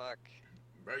fuck.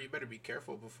 Bro, you better be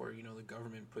careful before, the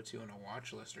government puts you on a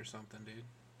watch list or something, dude.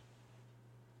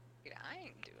 Dude, I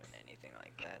ain't doing anything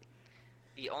like that.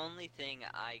 The only thing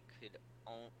I could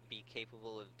be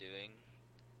capable of doing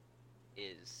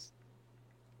is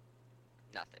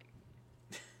nothing.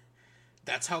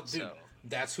 That's how, dude. So,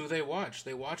 that's who they watch.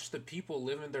 They watch the people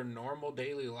living their normal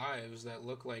daily lives that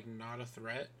look like not a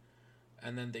threat,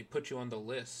 and then they put you on the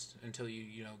list until you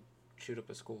shoot up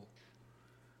a school.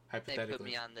 Hypothetically. they put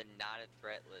me on the not a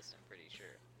threat list, I'm pretty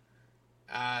sure.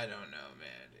 I don't know,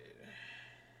 man,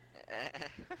 dude.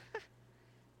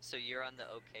 So you're on the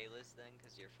okay list then,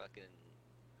 because you're fucking...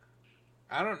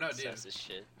 I don't know, dude. Sus as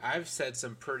shit. I've said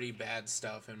some pretty bad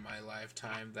stuff in my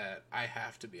lifetime that I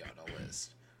have to be on a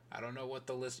list. I don't know what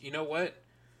the list... You know what?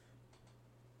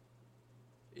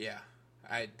 Yeah,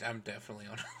 I'm definitely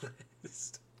on a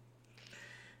list.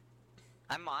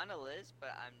 I'm on a list, but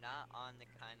I'm not on the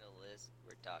kind of list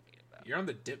we're talking about. You're on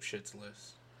the dipshits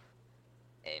list.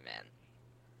 Hey, man.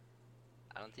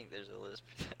 I don't think there's a list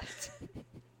for that.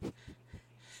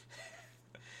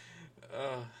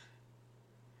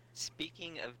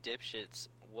 Speaking of dipshits,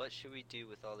 what should we do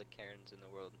with all the Karens in the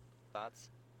world? Thoughts?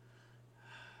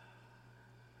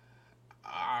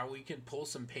 We can pull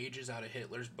some pages out of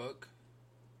Hitler's book.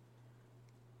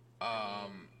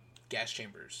 Gas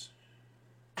chambers.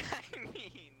 I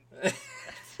mean, that's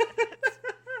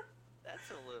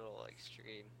a little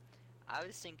extreme. I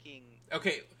was thinking.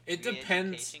 Okay, it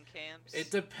depends. Camps.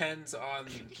 It depends on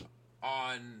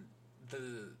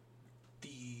the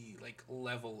like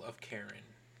level of Karen.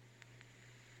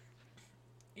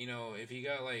 If you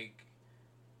got like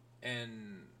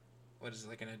what is it,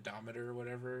 like an odometer or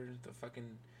whatever,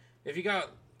 if you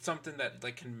got something that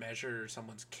like can measure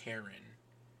someone's Karen,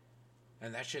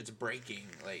 and that shit's breaking,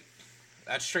 like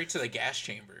that's straight to the gas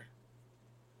chamber.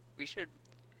 We should,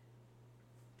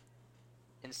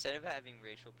 instead of having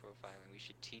racial profiling, we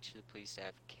should teach the police to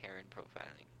have Karen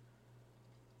profiling.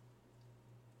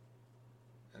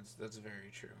 That's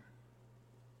very true.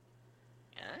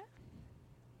 Huh?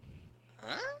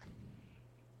 Huh?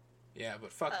 Yeah,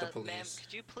 but fuck the police. Ma'am,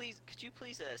 could you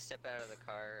please step out of the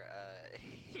car?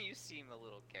 You seem a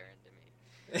little Karen to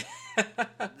me.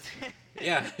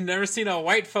 Yeah, never seen a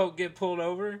white folk get pulled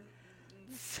over.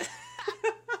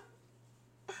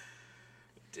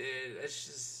 Dude,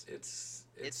 it's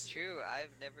true. I've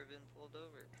never been pulled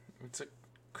over. It's a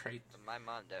crate. My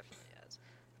mom definitely has.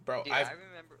 Bro, dude, I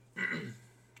remember.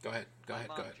 Go ahead. My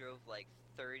mom drove like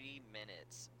 30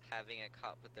 minutes having a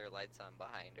cop with their lights on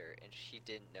behind her, and she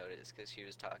didn't notice because she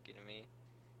was talking to me.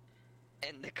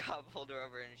 And the cop pulled her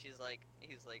over, and he's like,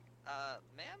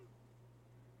 ma'am,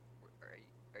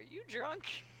 are you drunk?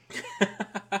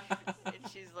 And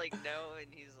she's like, no, and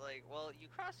he's like, well, you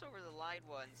crossed over the line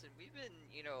once, and we've been,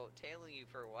 tailing you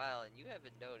for a while, and you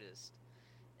haven't noticed.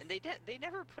 And they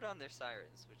never put on their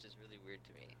sirens, which is really weird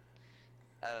to me.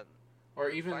 Or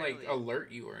even finally, like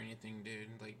alert you or anything, dude.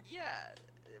 Like, yeah.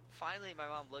 Finally, my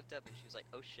mom looked up and she was like,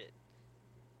 "Oh shit."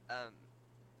 And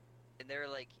they were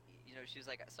like, she was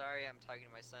like, "Sorry, I'm talking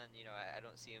to my son. I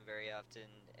don't see him very often,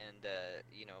 and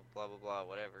blah blah blah,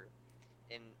 whatever."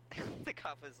 And the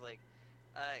cop was like,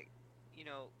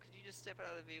 could you just step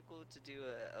out of the vehicle to do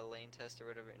a lane test or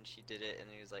whatever? And she did it, and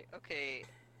he was like, "Okay,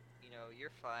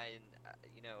 you're fine."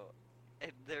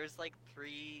 And there's like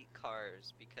 3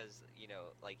 cars because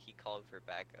like he called for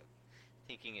backup,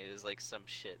 thinking it was like some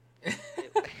shit. And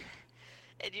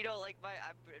like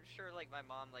I'm sure like my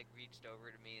mom like reached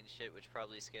over to me and shit, which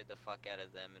probably scared the fuck out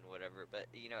of them and whatever. But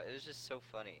it was just so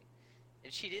funny.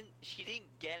 and she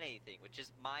didn't get anything, which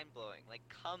is mind blowing. Like,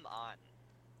 come on,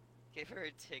 give her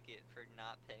a ticket for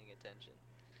not paying attention.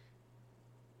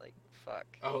 Like, fuck.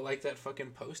 Oh, like that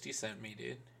fucking post he sent me,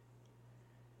 dude.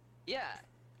 Yeah.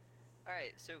 All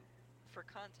right. So, for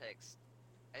context,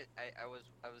 I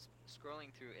was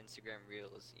scrolling through Instagram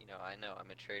Reels. You know, I know I'm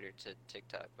a traitor to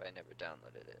TikTok, but I never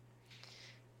downloaded it.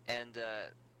 And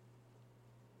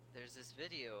there's this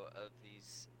video of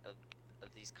these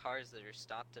cars that are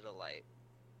stopped at a light,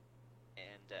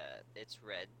 and it's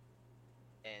red,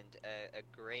 and a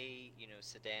gray,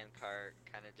 sedan car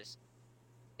kind of just.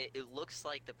 It looks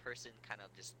like the person kind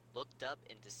of just looked up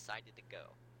and decided to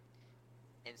go.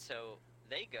 And so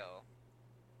they go,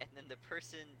 and then the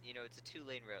person, it's a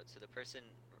 2-lane road, so the person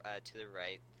to the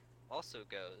right also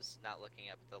goes, not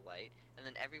looking up at the light, and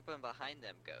then everyone behind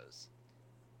them goes.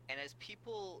 And as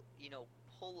people,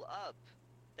 pull up,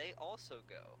 they also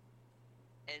go.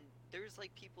 And there's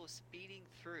like people speeding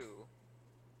through.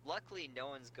 Luckily, no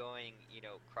one's going,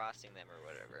 crossing them or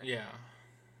whatever. Yeah.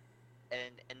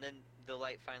 And then the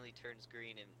light finally turns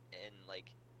green and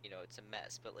like, it's a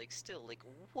mess. But like still, like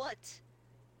what?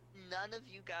 None of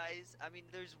you guys, I mean,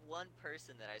 there's one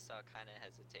person that I saw kind of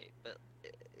hesitate, but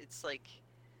it's like,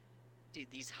 dude,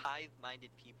 these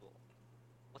hive-minded people,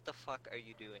 what the fuck are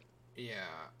you doing?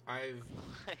 Yeah,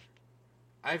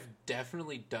 I've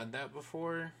definitely done that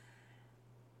before.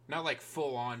 Not like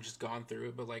full on just gone through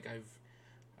it, but like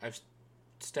I've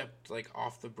stepped like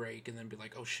off the brake and then be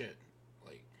like, oh shit,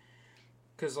 like,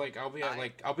 cause like I'll be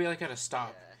at a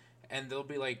stop, Yeah. and they'll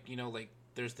be like, like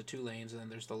there's the 2 lanes and then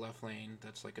there's the left lane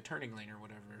that's like a turning lane or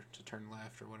whatever to turn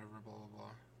left or whatever, blah blah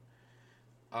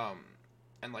blah.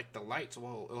 And like the lights,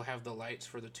 well, it'll have the lights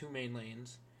for the 2 main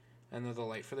lanes, and then the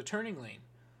light for the turning lane.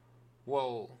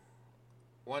 Well,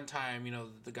 one time,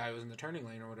 the guy was in the turning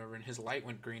lane or whatever, and his light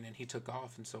went green, and he took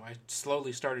off, and so I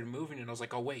slowly started moving, and I was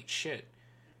like, oh, wait, shit.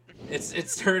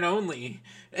 It's turn only.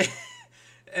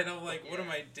 And I'm like, what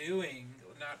am I doing?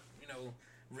 Not,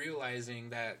 realizing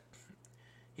that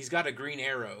he's got a green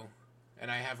arrow,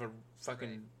 and I have a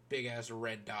fucking big-ass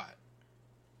red dot.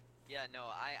 Yeah, no,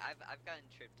 I've gotten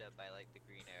tripped up by, like, the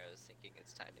green arrows thinking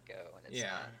it's time to go, and it's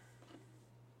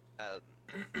not.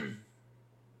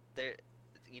 There,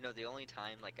 the only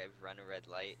time like I've run a red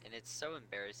light, and it's so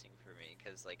embarrassing for me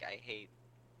because like I hate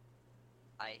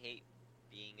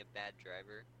being a bad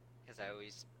driver because I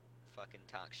always fucking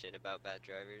talk shit about bad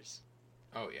drivers.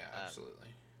 Oh yeah, absolutely.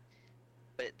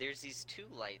 But there's these 2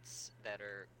 lights that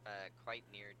are quite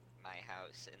near my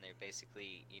house, and they're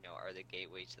basically are the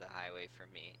gateway to the highway for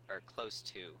me, or close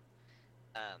to,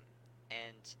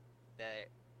 and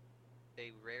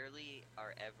they rarely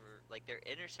are ever, like, they're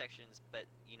intersections, but,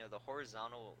 the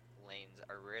horizontal lanes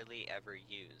are rarely ever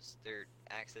used. They're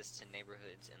access to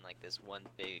neighborhoods in, like, this one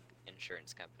big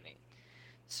insurance company.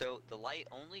 So the light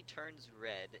only turns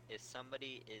red if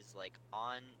somebody is, like,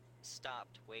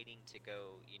 stopped waiting to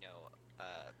go,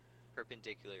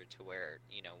 perpendicular to where,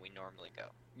 we normally go.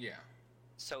 Yeah.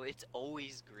 So it's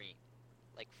always green.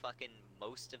 Like, fucking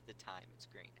most of the time it's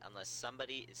green. Unless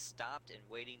somebody is stopped and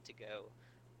waiting to go,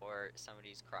 or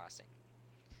somebody's crossing.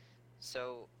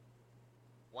 So,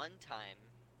 one time,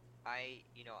 I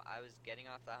was getting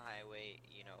off the highway,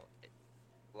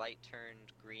 light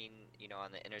turned green,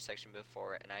 on the intersection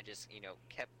before, and I just,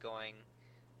 kept going.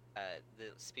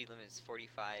 The speed limit is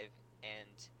 45,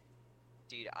 and,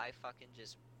 dude, I fucking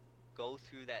just go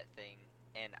through that thing,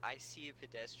 and I see a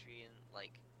pedestrian,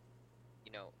 like,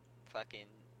 fucking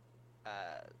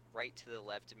right to the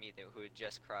left of me who had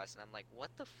just crossed, and I'm like,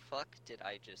 what the fuck did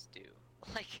I just do?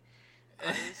 Like, I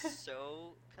was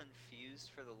so confused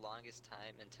for the longest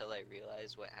time until I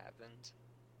realized what happened,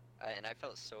 and I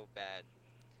felt so bad.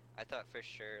 I thought for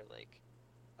sure, like,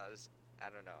 I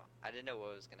don't know, I didn't know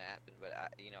what was gonna happen, but I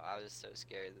was so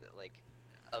scared that, like,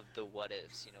 of the what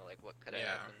ifs, like what could have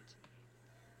happened.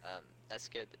 That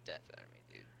scared the death out of me,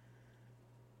 dude.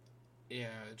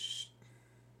 Yeah,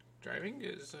 driving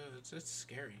is it's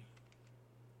scary.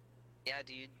 Yeah,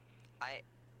 dude. I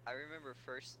remember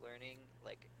first learning,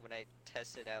 like, when I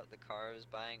tested out the car I was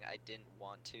buying, I didn't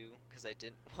want to, because I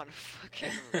didn't want to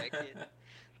fucking wreck it.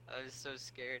 I was so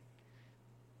scared.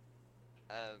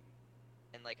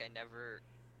 And, like, I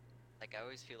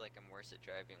always feel like I'm worse at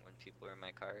driving when people are in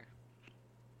my car.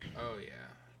 Oh, yeah.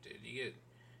 Dude,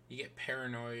 you get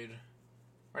paranoid.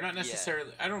 Or not necessarily,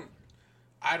 yeah.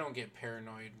 I don't get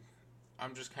paranoid.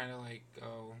 I'm just kind of like,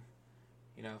 oh,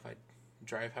 if I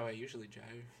drive how I usually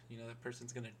drive, that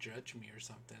person's gonna judge me or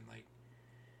something, like,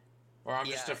 or I'm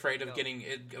just afraid of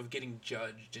getting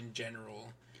judged in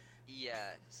general.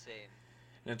 Yeah, same.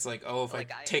 And it's like, oh, if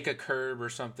Like, I take a curb or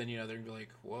something, you know, they're gonna be like,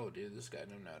 whoa, dude, this guy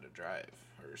don't know how to drive,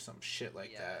 or some shit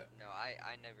like that. No,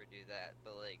 I never do that,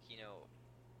 but like, you know,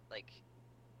 like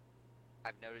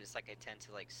I've noticed like I tend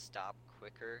to like stop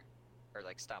quicker or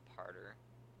like stop harder,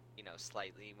 you know,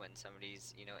 slightly when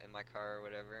somebody's, you know, in my car or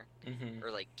whatever, Mm-hmm.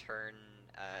 or like turn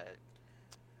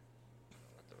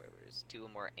what the word is, do a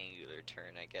more angular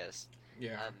turn, I guess.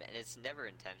 Yeah. And it's never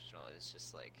intentional. It's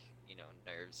just like, you know,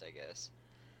 nerves, I guess.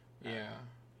 Yeah.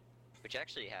 Which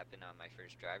actually happened on my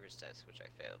first driver's test, which I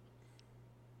failed.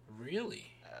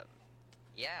 Really?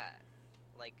 Yeah,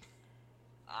 like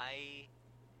I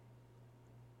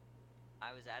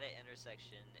was at an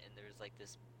intersection and there was like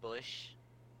this bush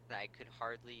that I could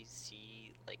hardly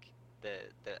see like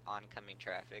the oncoming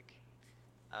traffic.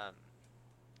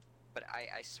 But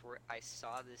I swear I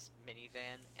saw this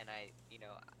minivan and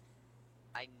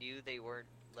I knew they weren't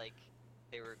like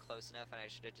they were close enough and I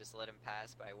should have just let them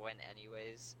pass, but I went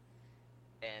anyways.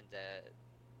 And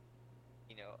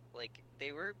you know, like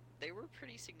they were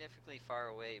pretty significantly far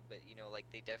away, but you know, like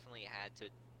they definitely had to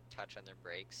touch on their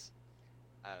brakes,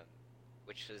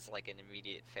 which was like an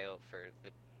immediate fail for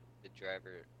the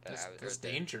driver that That's, I was. that's or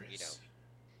the, dangerous. You know,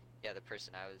 yeah, the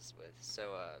person I was with.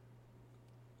 So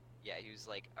yeah, he was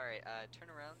like, "All right, turn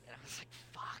around," and I was like,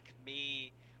 "Fuck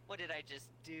me! What did I just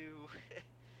do?"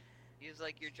 He was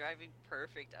like, "You're driving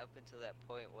perfect up until that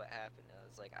point. What happened?" I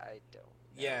was like, "I don't know."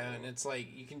 Yeah, and it's like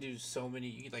you can do so many.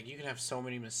 You can have so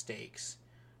many mistakes,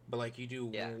 but like you do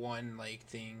one like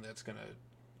thing that's gonna,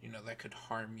 you know, that could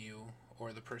harm you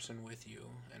or the person with you,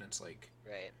 and it's like,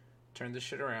 right, turn this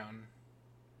shit around.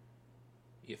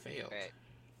 You failed. right.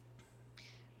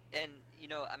 And you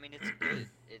know, I mean, it's good.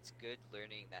 It's good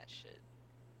learning that shit,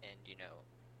 and you know,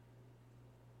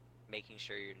 making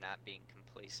sure you're not being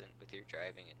complacent with your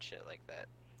driving and shit like that.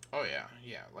 Oh yeah,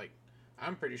 yeah. Like,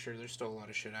 I'm pretty sure there's still a lot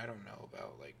of shit I don't know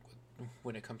about, like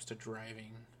when it comes to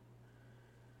driving.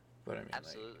 But I mean,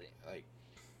 absolutely. Like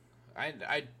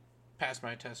I passed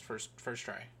my test first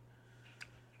try.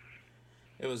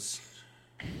 It was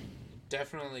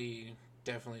definitely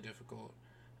difficult,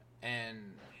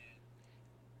 and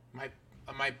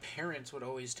my parents would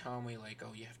always tell me like,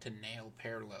 oh, you have to nail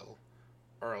parallel,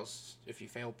 or else if you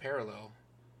fail parallel,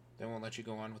 they won't let you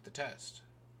go on with the test.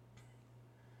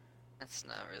 That's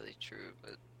not really true,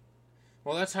 but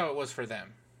Well, that's how it was for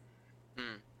them.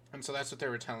 Hmm. And so that's what they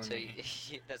were telling so me.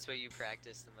 that's what you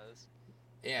practice the most.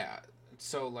 Yeah.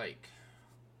 So like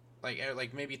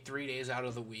maybe 3 days out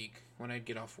of the week when I'd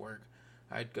get off work,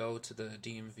 I'd go to the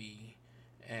DMV,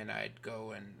 and I'd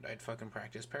go and I'd fucking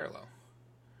practice parallel.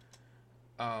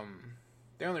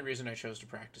 The only reason I chose to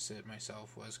practice it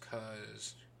myself was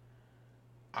because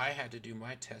I had to do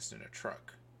my test in a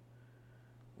truck,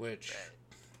 which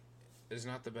is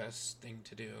not the best thing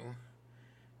to do,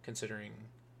 considering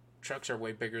trucks are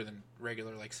way bigger than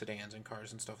regular like sedans and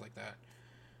cars and stuff like that.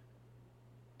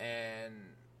 And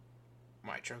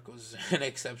my truck was an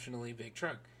exceptionally big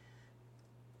truck,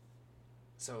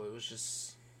 so it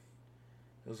was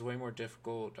way more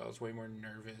difficult. I was way more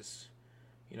nervous.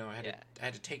 You know, I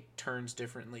had to take turns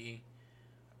differently.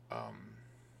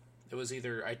 It was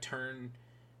either I turn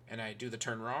and I do the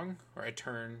turn wrong, or I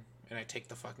turn and I take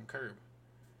the fucking curb.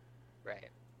 Right.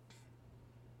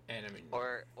 And I mean,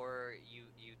 or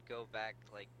you'd go back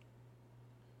like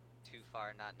too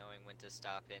far, not knowing when to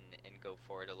stop and go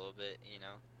forward a little bit, you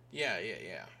know. Yeah.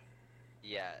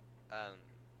 Yeah.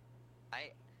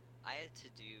 I had to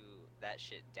do that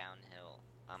shit downhill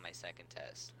on my second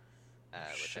test,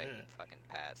 which I fucking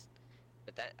passed.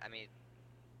 But that, I mean,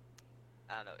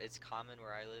 I don't know. It's common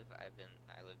where I live. I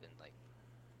live in like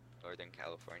Northern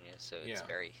California, so it's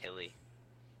very hilly.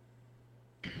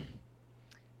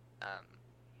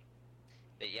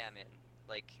 But yeah, man,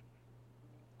 like,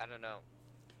 I don't know.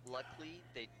 Luckily,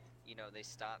 they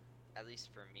stopped, at least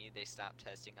for me, they stopped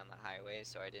testing on the highway,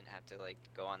 so I didn't have to, like,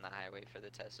 go on the highway for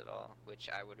the test at all, which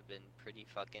I would have been pretty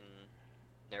fucking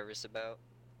nervous about.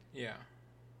 Yeah.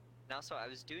 And also, I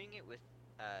was doing it with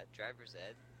Driver's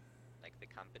Ed, like the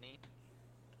company,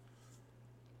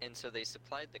 and so they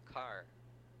supplied the car,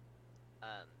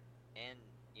 and,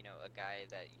 you know, a guy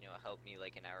that, you know, helped me,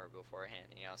 like, an hour beforehand,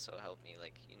 and he also helped me,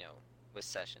 like, you know, with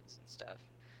sessions and stuff.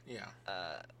 Yeah.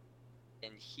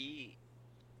 And he,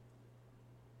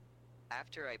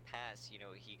 after I passed, you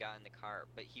know, he got in the car,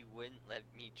 but he wouldn't let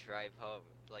me drive home.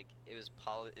 Like, it was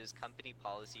company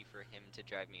policy for him to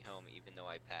drive me home, even though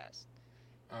I passed.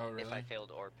 Oh, really? If I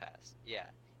failed or passed, yeah.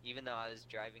 Even though I was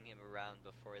driving him around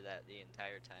before that the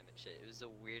entire time and shit, it was the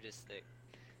weirdest thing.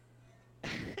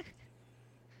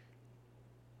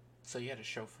 So you had a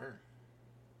chauffeur?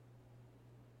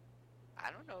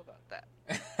 I don't know about that.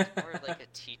 It's more like a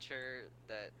teacher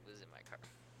that was in my car,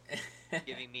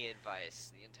 giving me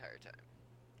advice the entire time.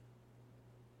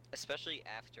 Especially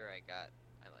after I got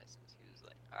my license, he was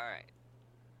like, "All right,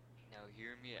 now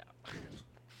hear me out." Fuck.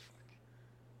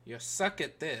 You suck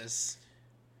at this,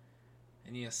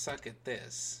 and you suck at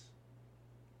this.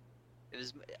 It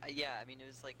was, yeah. I mean, it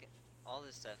was like all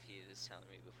the stuff he was telling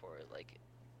me before, like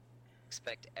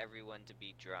expect everyone to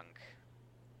be drunk,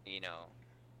 you know.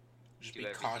 Just Do be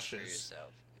everything for cautious.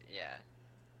 yourself. Yeah.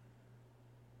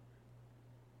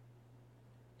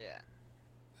 Yeah.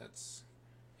 That's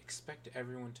expect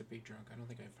everyone to be drunk. I don't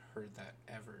think I've heard that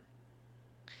ever.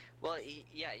 Well, he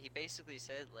basically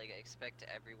said, like, expect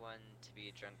everyone to be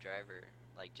a drunk driver.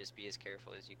 Like, just be as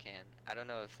careful as you can. I don't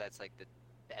know if that's, like, the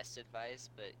best advice,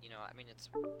 but, you know, I mean, it's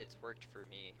worked for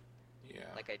me. Yeah.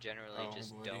 Like, I generally Oh,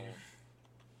 just buddy.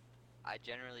 I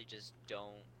generally just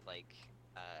don't, like,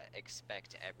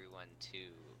 expect everyone to,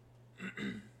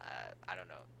 I don't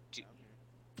know,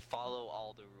 follow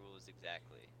all the rules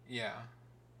exactly. Yeah.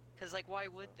 Because, like, why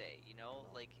would they, you know?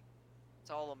 Like,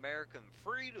 it's all American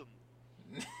freedom.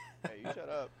 Hey, you shut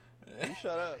up. You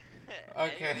shut up.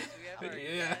 Okay. Anyways, we have our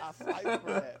Yeah. I guest, fight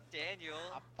for that. Daniel.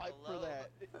 I fight Hello. for that.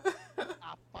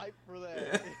 I fight for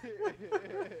that.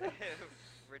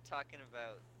 We're talking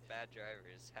about bad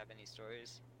drivers. Have any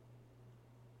stories?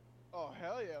 Oh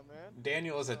hell yeah, man.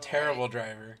 Daniel is a Oh. terrible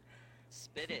driver.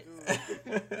 Spit it.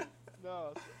 Dude.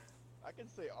 No, I can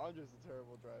say Andre's a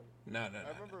terrible driver. No. I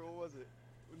remember, what was it?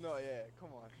 No, yeah, come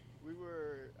on.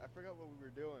 I forgot what we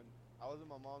were doing. I was in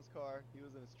my mom's car, he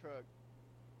was in his truck,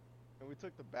 and we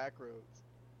took the back roads.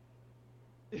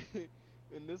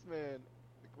 And this man,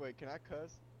 wait, can I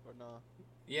cuss or nah?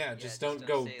 Yeah, just don't say,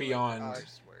 go like, beyond.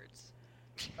 curse words.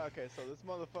 Okay, so this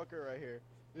motherfucker right here,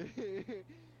 I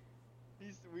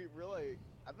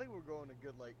think we're going a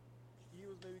good, like, he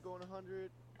was maybe going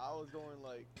 100, I was going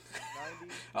like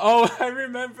 90. Oh, I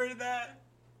remember that.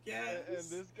 Yes. And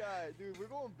this guy, dude, we're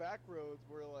going back roads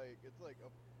where, like, it's like a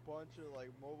bunch of,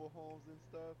 like, mobile homes and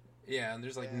stuff. Yeah, and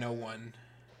there's like no And- one.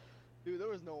 Dude, there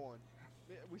was no one.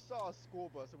 We saw a school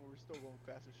bus and we were still going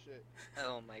fast as shit.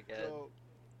 Oh my god.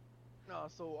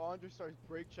 So Andre starts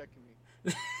brake checking me.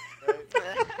 Right?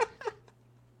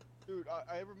 Dude,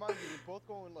 I remind you, we're both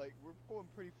going, like, we're going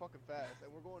pretty fucking fast.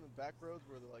 And we're going in back roads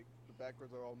where, the back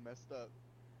roads are all messed up.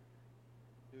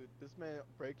 Dude, this man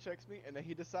brake checks me and then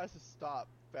he decides to stop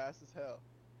fast as hell.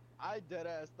 I dead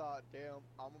ass thought, damn,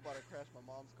 I'm about to crash my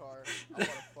mom's car. I'm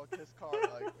about to fuck his car,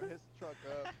 like, his truck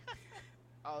up.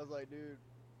 I was like, dude,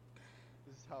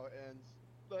 this is how it ends.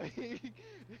 Like,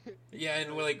 Yeah,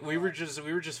 and we were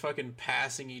just fucking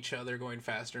passing each other, going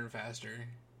faster and faster.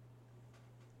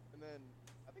 And then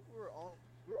I think we were on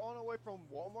our way from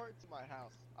Walmart to my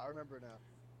house. I remember now,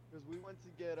 because we went to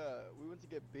get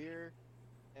beer,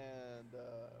 and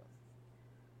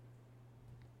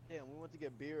we went to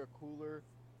get beer, a cooler,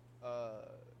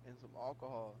 and some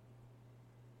alcohol.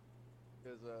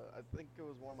 Because I think it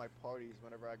was one of my parties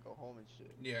whenever I go home and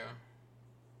shit. Yeah.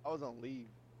 I was on leave.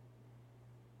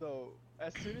 So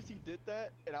as soon as he did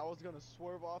that, and I was gonna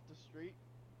swerve off the street,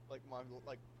 like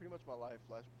pretty much my life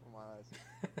flashed before my eyes.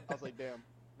 I was like, damn.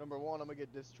 Number one, I'm gonna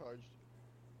get discharged.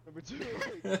 Number two,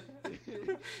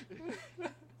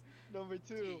 number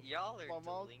two. Y'all are my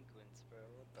mom- delinquents, bro.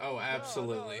 Oh,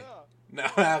 absolutely. No. No,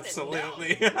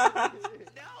 absolutely. No. I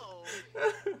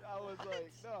was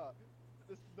like, nah.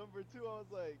 This number two, I was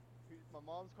like, my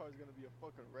mom's car is gonna be a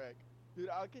fucking wreck. Dude,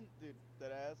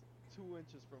 that ass, 2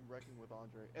 inches from wrecking with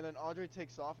Andre. And then Andre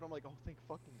takes off, and I'm like, oh, thank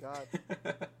fucking God.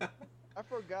 I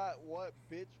forgot what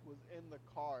bitch was in the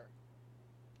car.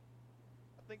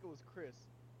 I think it was Chris.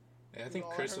 Yeah, I think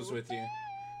All I Chris heard was was, with you.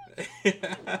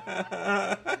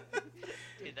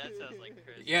 Dude, that sounds like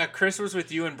Chris. Yeah, Chris was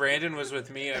with you and Brandon was with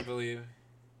me, I believe.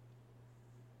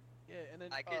 Yeah, and then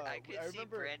I could see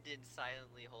remember, Brandon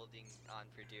silently holding on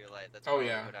for dear life. That's Oh, probably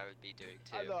yeah. what I would be doing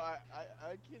too. I know, I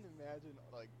can imagine,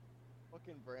 like,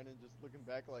 fucking Brandon just looking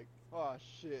back like, oh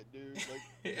shit, dude, like,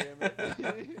 damn it.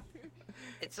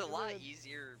 It's a And lot then-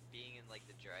 easier being in like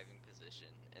the driving position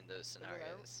in those and then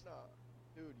scenarios.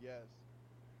 dude, yes.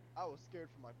 I was scared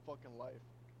for my fucking life.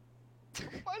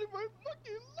 Fighting my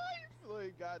fucking life!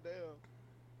 Like, goddamn.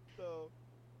 So,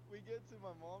 we get to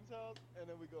my mom's house, and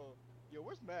then we go, yo,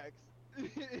 where's Max?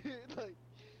 Like,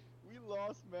 we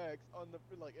lost Max in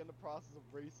the process of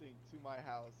racing to my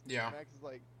house. Yeah. Max is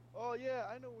like, oh yeah,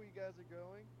 I know where you guys are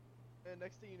going. And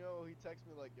next thing you know, he texts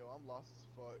me like, yo, I'm lost as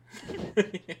fuck.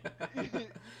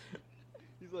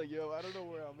 He's like, yo, I don't know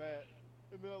where I'm at.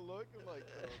 And then I look and like,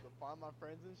 to find my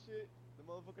friends and shit, the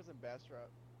motherfucker's in Bastrop.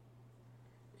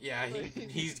 Yeah,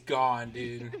 he's gone,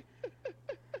 dude.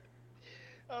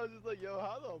 I was just like, yo,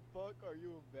 how the fuck are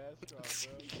you in Bastrop,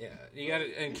 bro? Yeah, you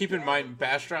gotta, and keep in mind,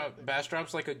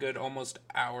 Bastrop's like a good almost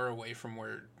hour away from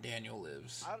where Daniel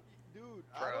lives. Dude,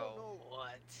 Bro, I don't know.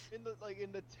 what?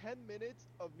 In the 10 minutes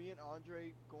of me and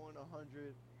Andre going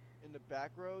 100 in the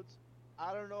back roads,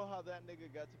 I don't know how that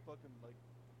nigga got to fucking like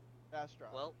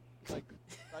Bastrop. Well,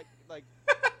 like.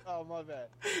 Oh my bad.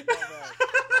 My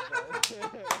bad.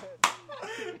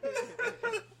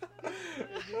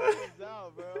 It just comes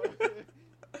out, bro.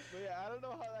 But yeah, I don't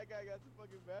know how that guy got to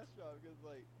fucking Bastrop because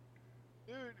like,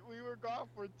 dude, we were gone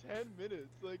for 10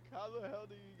 minutes. Like, how the hell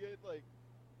do you get like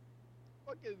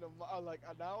fucking like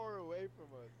an hour away from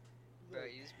us? bro,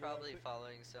 Like, he's yo, I probably think-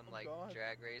 following some I'm like gone.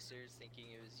 drag racers, thinking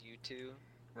it was you two.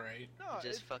 Right? No,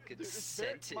 Just it's, fucking dude, it's very,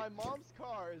 sent it. my mom's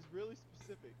car is really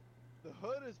specific. The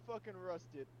hood is fucking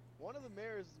rusted. One of the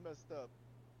mirrors is messed up.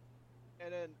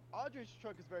 And then Audrey's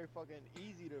truck is very fucking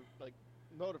easy to like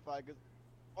notify because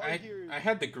all you hear is I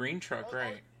had the green truck, all-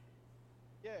 right?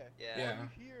 yeah. Yeah. Yeah. All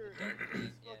you hear is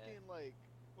Yeah. fucking like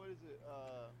what is it?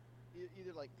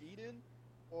 Either like Eden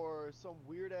or some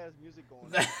weird ass music going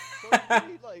on. So it's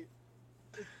pretty like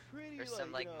it's pretty Or like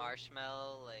some like you know,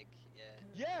 marshmallow, like yeah.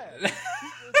 Yeah. It's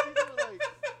either like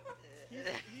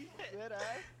he's dead ass.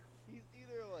 He's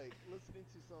either like listening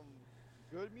to some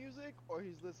good music or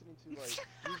he's listening to like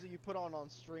music you put on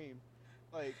stream.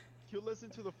 Like he'll listen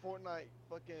to the Fortnite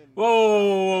fucking.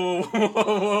 Whoa, whoa,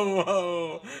 whoa,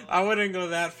 whoa! I wouldn't go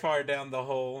that far down the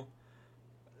hole.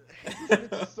 He's listening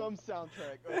to some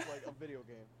soundtrack of like a video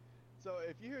game. So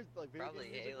if you hear like video Probably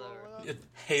game music Halo. growing up,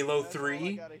 Halo that's all I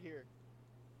 3? gotta hear.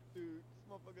 Dude, this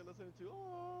motherfucker listening to.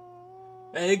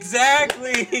 Oh.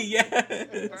 Exactly! Yes!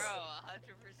 Bro,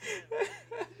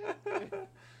 100%.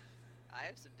 I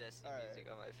have some Destiny Alright. music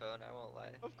on my phone, I won't lie.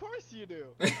 Of course you do.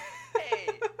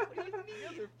 Hey! What do you You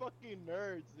guys mean? are fucking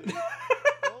nerds, dude.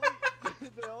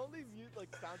 The only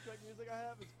like soundtrack music I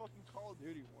have is fucking Call of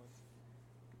Duty ones.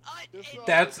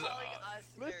 That's-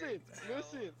 Listen,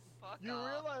 listen. Fuck You off.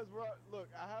 realize look,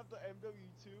 I have the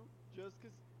MW2 just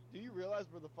cause. Do you realize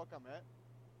where the fuck I'm at?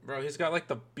 Bro, he's got like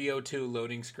the BO2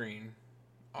 loading screen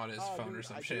on his Oh, phone or dude,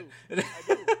 some I shit.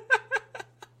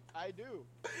 I do,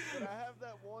 but I have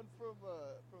that one from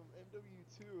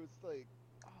MW2. It's like,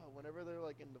 whenever they're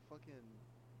like in the fucking,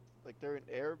 like they're in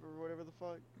Arab or whatever the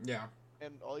fuck, Yeah.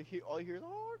 and all you hear is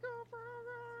oh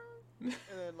God,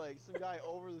 and then like some guy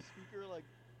over the speaker like,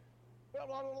 blah,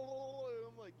 blah, blah, blah, blah, and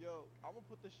I'm like, yo, I'm gonna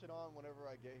put this shit on whenever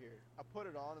I get here. I put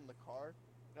it on in the car,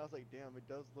 and I was like, damn, it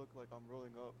does look like I'm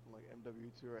rolling up from like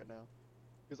MW2 right now,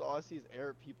 because all I see is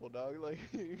Arab people, dog. Like,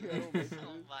 I don't make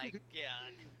Oh this. my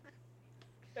god.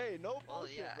 Hey, no Well,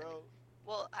 bullshit, yeah, bro.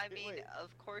 Well, I Hey, mean, wait.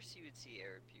 of course you would see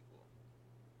Arab people.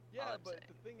 Yeah, I'm but saying.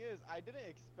 the thing is, I didn't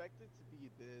expect it to be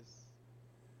this.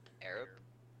 Arab?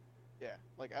 Yeah,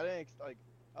 like I didn't like.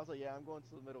 I was like, yeah, I'm going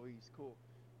to the Middle East, cool.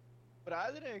 But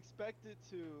I didn't expect it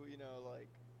to, you know, like,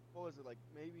 what was it, like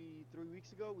maybe 3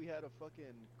 weeks ago we had a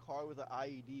fucking car with an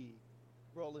IED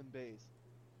rolling bass.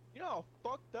 You know how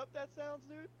fucked up that sounds,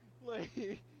 dude? Like,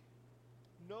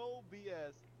 no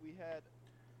BS. We had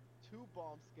 2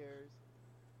 bomb scares,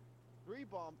 3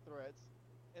 bomb threats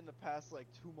in the past like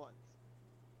 2 months.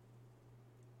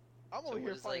 I'm So over what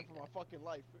here is, fighting like- for my fucking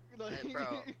life.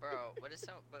 Bro, what does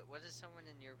someone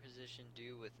in your position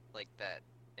do with like that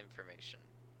information?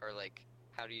 Or like,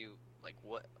 how do you like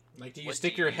what? Like, do you What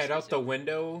stick do you your do head out the specifically?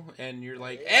 window and you're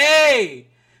like, Yeah. hey!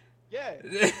 Yeah.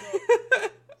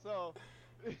 So,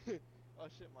 oh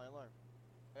shit, my alarm.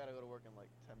 I gotta go to work in like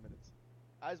 10 minutes.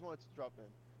 I just wanted to drop in.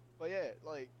 But yeah,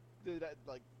 like, dude,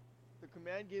 like, the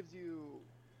command gives you,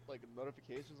 like,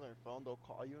 notifications on your phone. They'll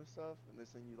call you and stuff, and they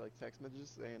send you, like, text messages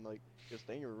saying, like, just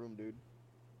stay in your room, dude.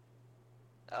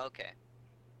 Okay.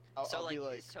 I'll So be like,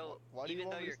 like, so why do you even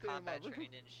want though me to you're stay in my combat room?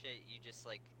 trained and shit, you just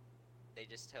like, they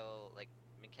just tell like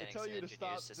mechanics tell and you to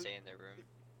engineers stop to stay in their room.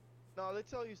 No, they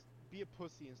tell you be a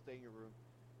pussy and stay in your room.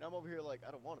 And I'm over here like,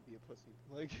 I don't want to be a pussy.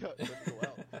 Like, let me go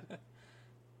out.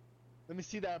 Let me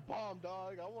see that bomb,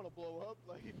 dog. I want to blow up.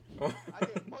 Like, I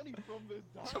get money from this,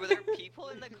 dog. So were there people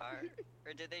in the car,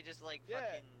 or did they just like Yeah.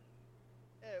 fucking?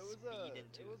 Yeah, it was speed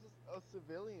into it was a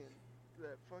civilian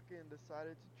that fucking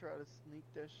decided to try to sneak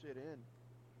that shit in.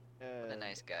 And What a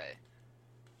nice guy.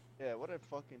 Yeah, what a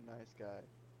fucking nice guy.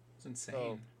 It's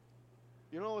insane.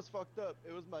 You know what's fucked up?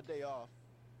 It was my day off.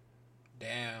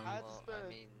 Damn. I had to Well, spend I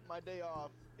mean- my day off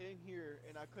in here,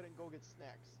 and I couldn't go get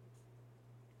snacks.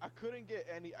 I couldn't get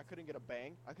a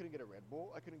Bang. I couldn't get a Red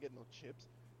Bull. I couldn't get no chips.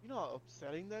 You know how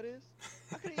upsetting that is?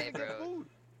 I couldn't Hey, even get bro. food.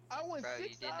 I went Bro, you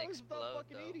 6 didn't hours explode, without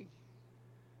fucking though. eating.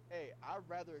 Hey, I'd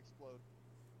rather explode.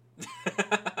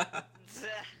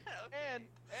 Okay.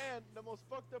 And the most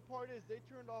fucked up part is they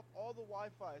turned off all the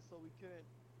Wi-Fi so we couldn't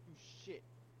do shit.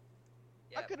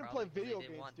 Yeah, couldn't probably play video they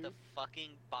didn't games, want dude. the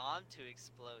fucking bomb to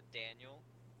explode, Daniel.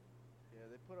 Yeah,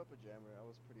 they put up a jammer. I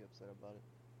was pretty upset about it.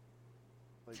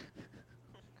 Like,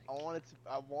 Oh my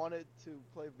I wanted to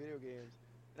play video games,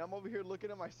 and I'm over here looking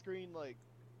at my screen like,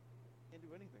 can't do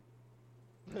anything.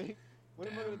 Like, what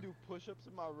am I gonna Damn. do? Push-ups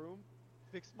in my room?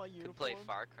 Fix my Could uniform? play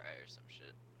Far Cry or some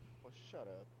shit. Oh, shut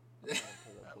up. I'm not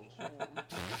gonna play that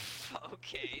bullshit.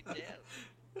 Okay,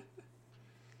 damn.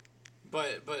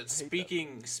 But that. speaking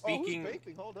Oh, who's speaking,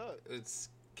 vaping? Hold up. it's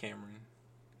Cameron.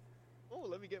 Oh,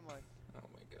 let me get mine. Oh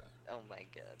my god. Oh my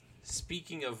god.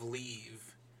 Speaking of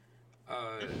leave,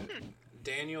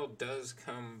 Daniel does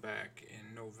come back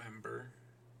in November,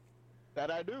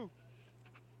 That I do.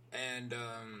 and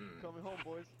Coming home,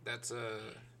 boys. that's a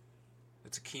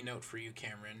keynote for you,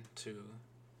 Cameron, to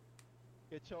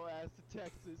Get your ass to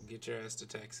Texas. get your ass to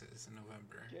Texas in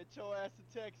November. Get your ass to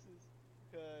Texas,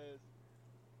 cause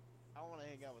I want to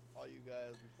hang out with all you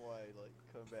guys before I like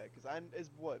come back. Cause it's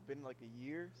what been like a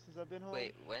year since I've been home.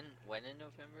 Wait, when in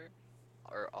November?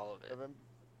 Or all of it? November,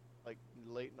 like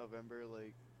late November,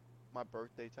 like my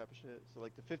birthday type of shit. So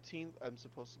like the 15th, I'm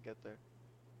supposed to get there.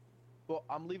 Well,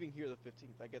 I'm leaving here the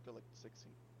 15th. I get there like the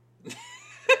 16th.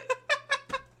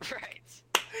 Right.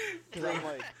 Cause I'm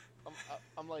like,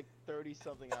 I'm like 30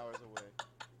 something hours away.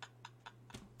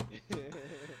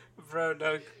 Bro,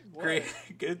 no, What?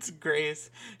 it's Grace.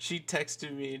 She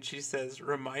texted me and she says,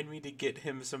 "Remind me to get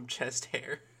him some chest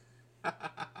hair."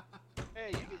 Hey,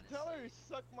 you can tell her to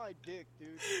suck my dick,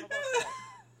 dude. How about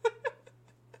that?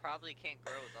 Probably can't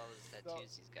grow with all those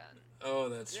tattoos he's gotten. Oh,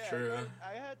 that's Yeah, true.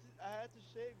 I had to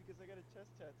shave because I got a chest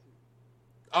tattoo.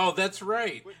 Oh, that's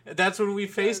right. Wait, That's when we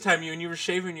because- FaceTime you and you were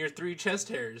shaving your 3 chest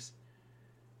hairs.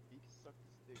 You can suck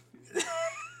this dick, dude.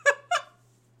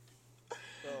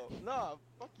 So, nah,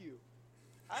 fuck you.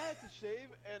 I had to shave,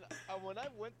 and when I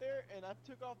went there and I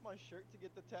took off my shirt to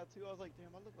get the tattoo, I was like, damn,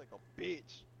 I look like a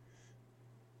bitch.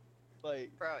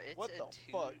 Like, Bro, it's what a the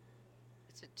two, fuck?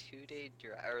 It's a 2-day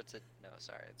drive, or it's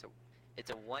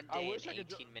a 1 I day wish and I could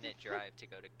dri- 18-minute drive to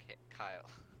go to Kyle.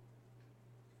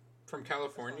 From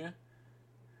California?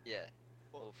 Yeah.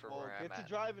 Well, for where get I'm to at.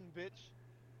 driving, bitch.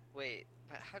 Wait,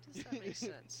 but how does that make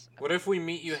sense? What if we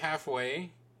meet you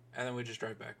halfway and then we just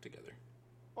drive back together?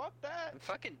 Fuck that. I'm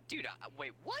fucking dude.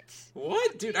 Wait, what?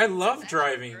 What? Dude, I love That's a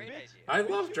driving. great Bitch. idea. I Bitch,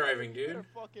 love you driving, better dude.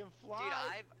 fucking fly. Dude,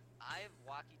 I have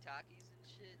walkie-talkies and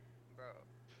shit, bro.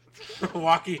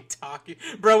 Walkie-talkie.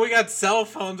 Bro, we got cell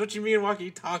phones. What you mean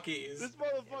walkie-talkies? This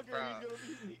motherfucker, Bro.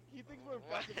 he thinks we're What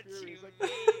Fast and do Furious. you Like,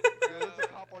 mean, yo, there's a bro?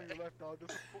 cop on your left, dog.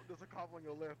 There's a cop on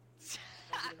your left.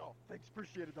 I'm like, oh, thanks,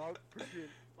 appreciate it, dog. Appreciate it.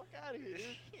 Fuck out of here,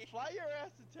 dude. Fly your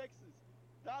ass to Texas.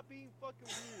 Stop being fucking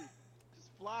weird. Just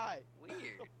fly.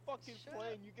 Weird. The fucking Shut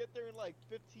plane. up. You get there in like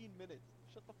 15 minutes.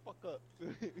 Shut the fuck up.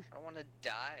 I want to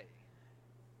die.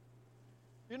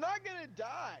 You're not gonna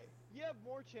die. You have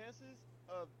more chances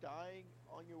of dying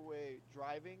on your way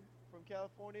driving from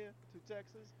California to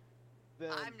Texas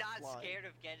than I'm not flying. scared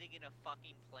of getting in a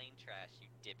fucking plane crash, you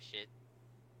dipshit.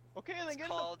 Okay, then It's get in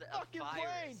called the a fucking plane,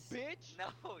 virus. bitch. No,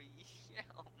 yeah,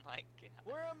 oh my god.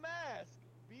 Wear a mask.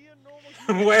 Be a normal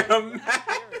human. Wear a Don't be mask.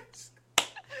 Karen.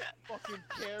 Fucking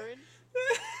Karen.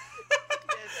 Yes,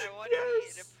 I want to be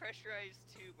in a pressurized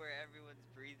tube where everyone's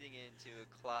breathing into a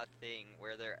cloth thing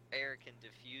where their air can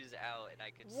diffuse out and I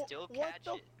could Wha- still what catch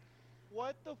the it.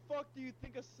 What the fuck do you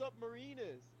think a submarine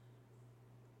is?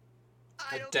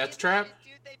 I A don't death give trap? shit,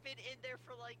 dude, they've been in there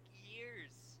for like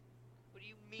years. What do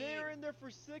you mean? They're in there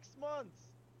for 6 months.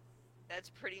 That's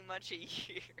pretty much a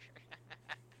year.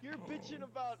 You're Oh. bitching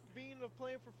about being in a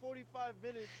plane for 45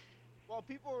 minutes while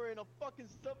people are in a fucking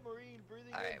submarine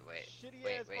breathing Alright, in wait, shitty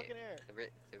wait, ass wait. fucking air.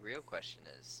 The real question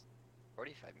is,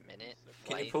 45-minute Can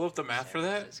flight you pull up the from math San for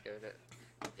that? Francisco to-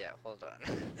 Yeah, hold on.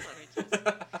 Let me just.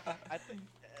 I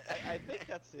think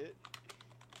that's it.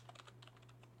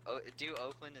 Oh, do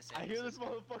Oakland to San I hear this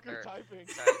Francisco. motherfucker Or- typing.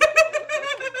 Sorry, Oakland to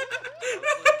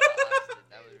Austin.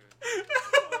 That was.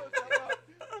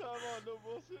 Time out, no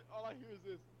bullshit. All I hear is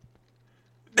this.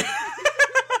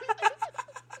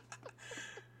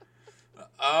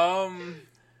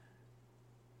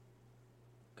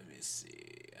 Let me see.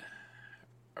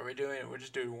 We're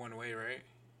just doing one way, right?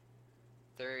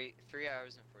 3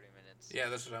 hours and 40 minutes. Yeah,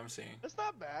 that's what I'm seeing. That's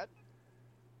not bad.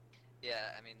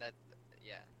 Yeah, I mean that.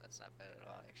 Yeah, that's not bad at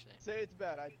all, actually. Say it's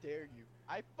bad. I dare you.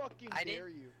 I fucking I dare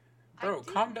didn't- you. Bro,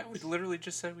 I calm didn't. down. We literally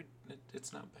just said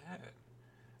it's not bad.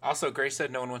 Also, Grace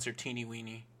said no one wants her teeny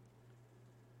weeny.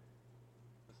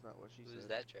 That's not what she Who's said.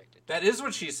 that directed? That is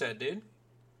what she said, dude.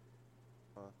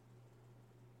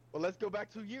 Well, let's go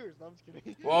back 2 years. No, I'm just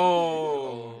kidding.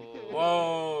 Whoa.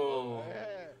 Whoa.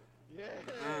 Yeah.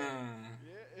 Mm.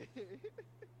 Yeah.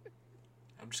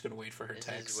 I'm just gonna wait for her This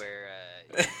text. is where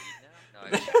you read now?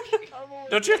 No, I'm joking.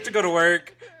 Don't you have to go to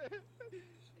work?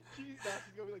 She's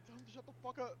gonna be like, tell him to shut the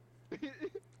fuck up.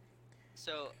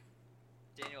 So,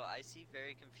 Daniel, I see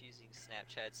very confusing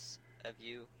Snapchats of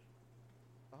you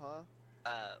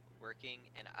working,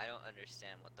 and I don't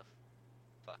understand what the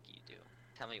fuck you do.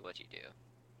 Tell me what you do.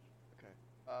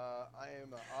 I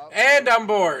am a And I'm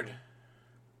bored.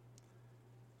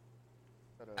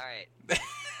 Alright.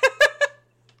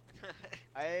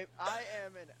 I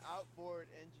am an outboard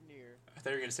engineer. I thought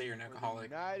you were gonna say you're an for the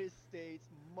alcoholic. United States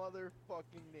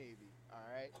motherfucking Navy. All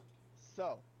right.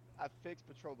 So I fix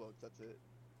patrol boats. That's it.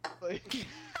 Like,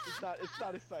 it's not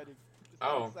exciting. It's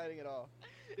not exciting at all.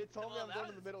 They told me Well, I'm that going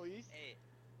to was- the Middle East. Hey,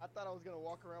 I thought I was gonna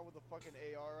walk around with a fucking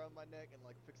AR on my neck and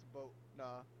like fix a boat.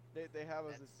 Nah, they have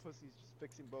us as That's- pussies just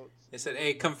fixing boats. They said,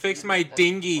 "Hey, come fix my that's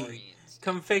dinghy. Marines.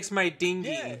 Come fix my dinghy."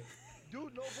 Yeah,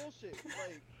 dude, no bullshit.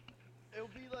 Like, it'll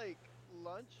be like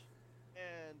lunch,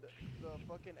 and the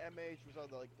fucking MH, which are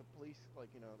the police, like,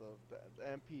 you know, the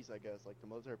MPs, I guess, like the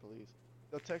military police.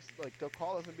 They'll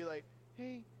call us and be like,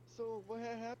 "Hey, so what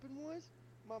had happened was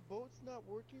my boat's not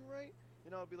working right,"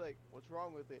 and I'll be like, "What's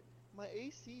wrong with it?" "My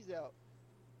AC's out."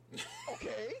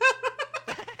 Okay.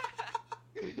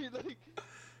 Like,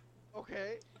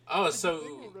 okay. Oh, What did you so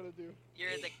think we were gonna do?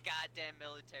 You're in the goddamn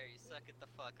military. Suck it the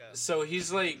fuck up. so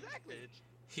he's like Exactly.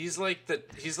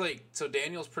 so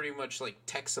Daniel's pretty much like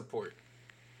tech support.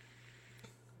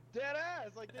 Dead ass.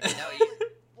 Like, No, like, you-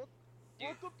 what? Dude.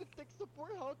 Welcome to tech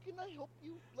support. How can I help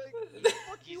you? Like, what the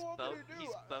fuck He's you want me boat. to do? He's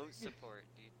boat support,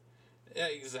 dude. Yeah,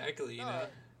 exactly. You know, Nah,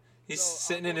 he's so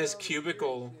sitting I'll in go his down the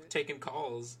cubicle street and shit. taking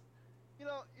calls. You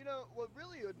know what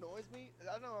really annoys me?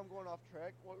 I know I'm going off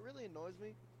track. What really annoys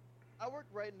me? I work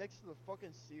right next to the fucking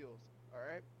SEALs. All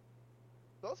right.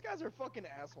 Those guys are fucking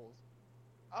assholes.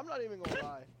 I'm not even gonna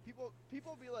lie. People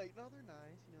be like, no, they're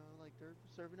nice. You know, like they're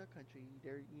serving our country.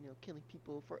 They're killing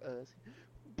people for us.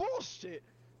 Bullshit.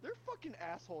 They're fucking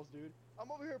assholes, dude. I'm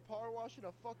over here power washing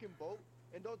a fucking boat,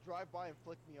 and they'll drive by and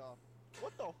flick me off.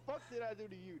 What the fuck did I do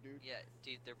to you, dude? Yeah,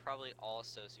 dude, they're probably all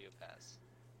sociopaths.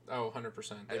 Oh,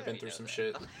 100%. They've Yeah, been You through know some that.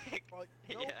 shit. Like, Like,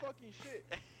 no yeah. fucking shit.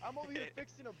 I'm over here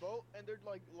fixing a boat, and they're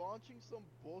like launching some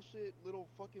bullshit little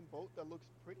fucking boat that looks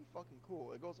pretty fucking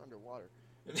cool. It goes underwater.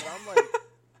 But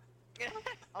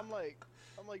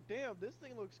I'm like, damn, this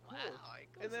thing looks cool. Wow, it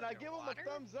goes And then I give them underwater? a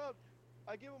thumbs up.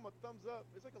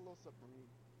 It's like a little submarine.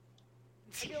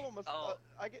 I give them a, Oh.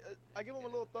 I give them a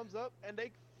little thumbs up, and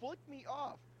they flick me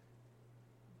off.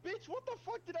 Bitch, what the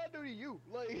fuck did I do to you?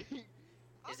 Like,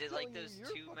 I'm Is it like telling you, those your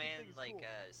fucking two-man, thing is like,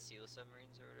 cool. SEAL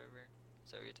submarines or whatever?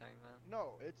 Is that what you're talking about?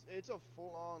 No, it's a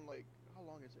full on, like, how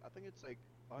long is it? I think it's like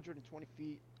 120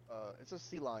 feet. It's a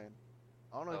Sea Lion.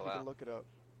 I don't know Oh, if you wow. can look it up.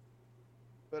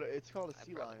 But it's called a I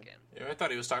Sea probably Lion. can. Yeah, I thought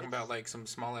he was talking It's- about like some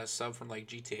small ass sub from like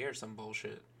GTA or some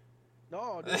bullshit.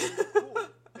 No, dude, it's cool.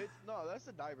 No, that's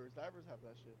the divers. Divers have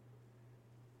that shit.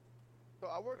 So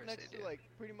I work course next they to do. like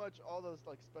pretty much all those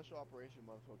like special operation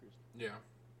motherfuckers. Yeah.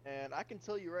 And I can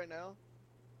tell you right now,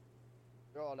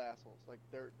 they're all assholes. Like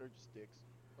they're just dicks.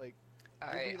 Like,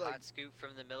 Alright, be like- hot scoop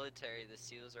from the military. The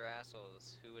SEALs are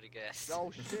assholes. Who would have guessed?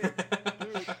 oh shit,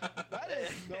 dude, that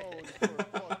is known for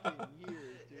fucking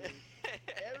years, dude.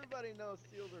 Everybody knows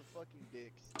SEALs are fucking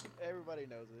dicks. Everybody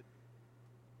knows it.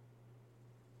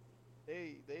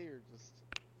 They are just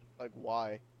like,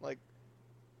 why? Like,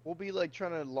 we'll be like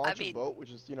trying to launch a mean- boat,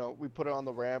 which is, we put it on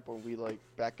the ramp or we like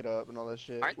back it up and all that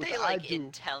shit. Aren't which they, I like,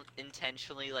 do.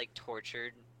 intentionally, like,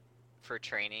 tortured for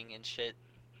training and shit?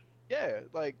 Yeah,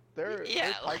 like their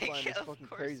Yeah, pipeline like, is of fucking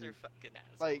course crazy. they're fucking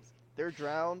assholes. Like, they're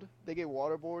drowned. They get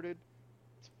waterboarded.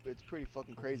 It's pretty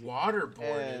fucking crazy.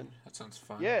 Waterboarded. And- That sounds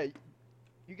fun. Yeah,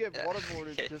 you get Yeah.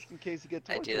 waterboarded just in case you get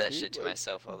I tortured. do that dude. shit to Like-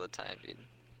 myself all the time, dude.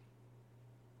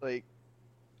 Like,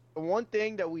 the one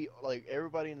thing that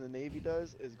everybody in the Navy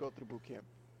does is go through boot camp.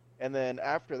 And then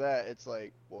after that, it's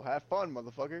like, well, have fun,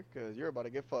 motherfucker, because you're about to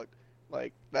get fucked.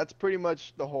 Like, that's pretty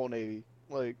much the whole Navy.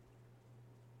 Like,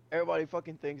 everybody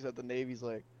fucking thinks that the Navy's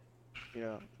like,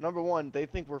 number one, they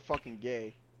think we're fucking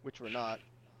gay, which we're not.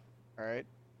 Alright?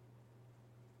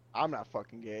 I'm not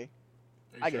fucking gay.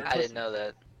 Are you I get sure? I didn't know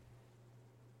that.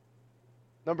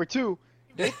 Number two,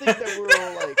 they think that we're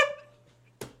all like,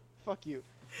 fuck you.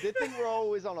 They think we're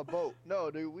always on a boat. No,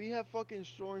 dude, we have fucking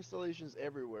shore installations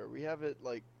everywhere. We have it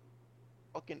like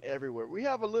fucking everywhere. We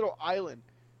have a little island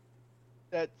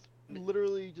that's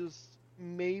literally just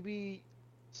maybe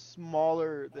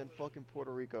smaller than fucking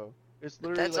Puerto Rico. It's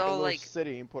literally That's like a all, little like-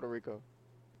 city in Puerto Rico.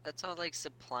 That's all like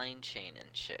supply chain and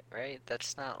shit, right?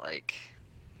 That's not like.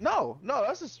 No,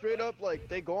 that's just straight up like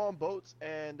they go on boats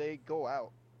and they go out.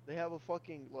 They have a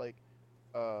fucking like,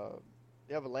 uh,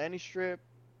 they have a landing strip.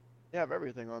 They have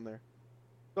everything on there.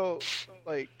 So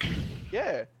like,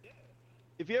 yeah.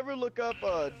 If you ever look up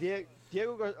Garcia,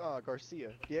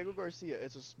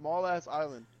 it's a small ass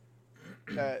island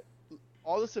that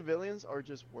all the civilians are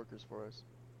just workers for us.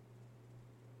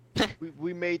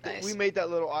 We made Nice. we made that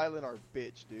little island our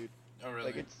bitch, dude. Oh, really?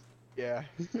 Like it's yeah.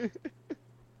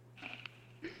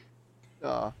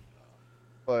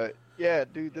 But yeah,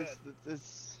 dude,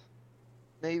 this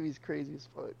Navy's crazy as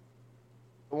fuck.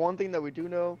 The one thing that we do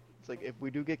know is like if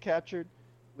we do get captured,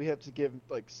 we have to give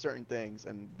like certain things,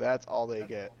 and that's all they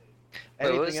get.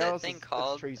 Wait, what was Anything that else thing is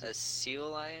called? treason. A sea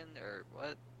lion or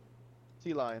what?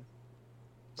 Sea lion.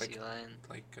 Like- Sea lion?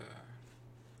 Like,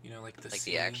 like the Like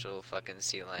sea. the actual fucking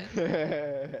sea lion.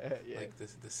 Yeah. Like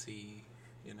the sea,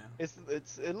 you know?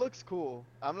 It looks cool.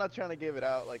 I'm not trying to give it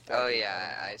out like that. Oh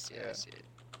yeah, I see it, Yeah. I see it.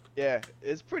 Yeah,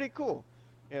 it's pretty cool.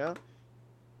 You know?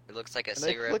 It looks like a And they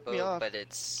cigarette flicked me boat, off. but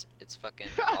it's fucking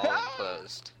all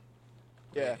enclosed.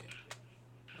 Yeah. What?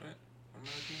 What am I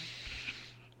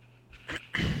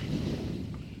looking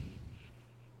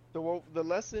So the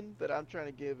lesson that I'm trying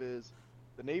to give is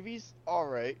the Navy's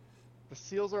alright. The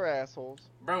SEALs are assholes.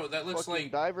 at? Bro, that looks Fucking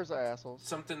like divers are assholes.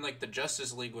 something like the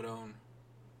Justice League would own.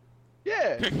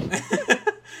 Yeah.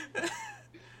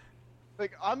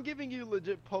 Like I'm giving you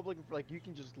legit public, like you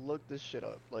can just look this shit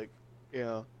up. Like, you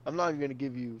know, I'm not even gonna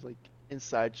give you like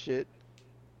inside shit,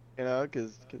 you know,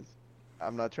 cause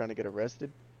I'm not trying to get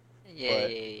arrested. Yeah,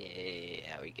 But-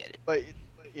 yeah, we get it. But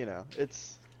you know,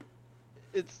 it's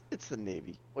the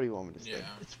Navy. What do you want me to say? Yeah.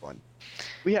 It's fun.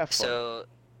 We have fun.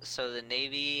 So the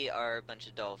Navy are a bunch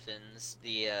of dolphins.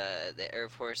 The Air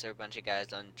Force are a bunch of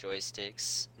guys on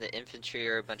joysticks. The infantry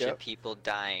are a bunch Yep. of people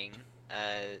dying.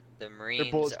 The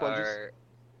Marines bullet sponges. are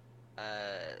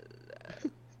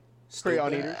Stupid.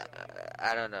 Crayon eaters.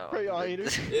 I don't know. Crayon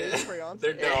eaters. Yeah. Crayons.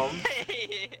 They're dumb.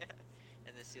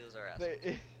 And the SEALs are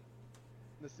assholes.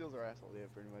 The SEAls are assholes. Yeah,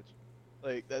 pretty much.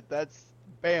 Like that's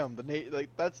bam.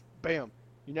 That's bam.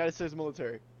 United States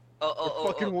military. Oh, They're oh, oh,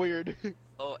 fucking oh, weird.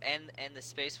 oh, and the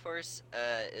Space Force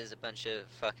is a bunch of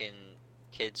fucking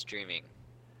kids dreaming.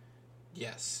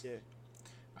 Yes. Yeah.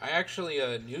 I actually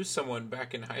knew someone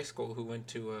back in high school who went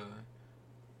to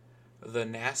the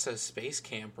NASA space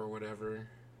camp or whatever.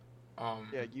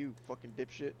 Yeah, you fucking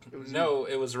dipshit. It was No,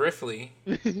 it was Riffley.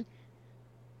 you.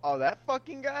 Oh, that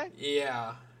fucking guy?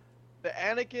 Yeah. The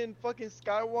Anakin fucking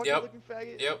Skywalker Yep. looking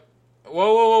faggot? Yep. Whoa,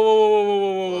 whoa, whoa, whoa, whoa, whoa,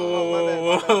 whoa, Oh, whoa,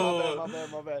 whoa, whoa,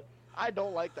 whoa. my bad. I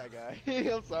don't like that guy.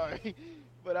 I'm sorry.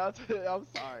 But I'm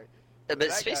sorry. But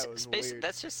That space, guy was space. weird.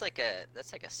 That's just like a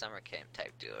summer camp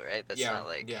type deal, right? That's Yeah, not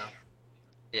like yeah.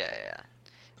 yeah.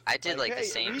 I did like hey, the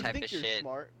same we type think of you're shit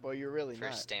smart, but you're really for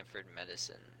not. Stanford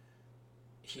medicine.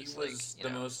 He Just was like, you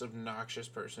the know. most obnoxious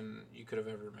person you could have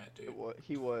ever met, dude.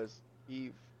 He was.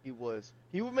 He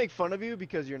would make fun of you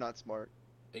because you're not smart.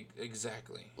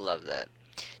 Exactly. Love that.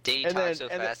 Did he And talk then- so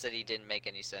and then- fast that he didn't make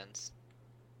any sense?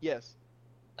 Yes.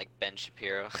 Like Ben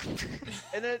Shapiro.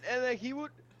 And then he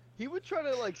would try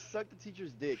to like suck the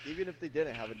teacher's dick even if they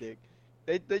didn't have a dick.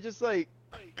 They just like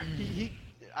he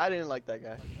I didn't like that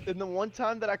guy. And the one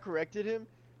time that I corrected him,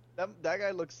 that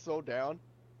guy looked so down.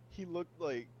 He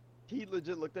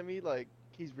legit looked at me like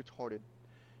he's retarded.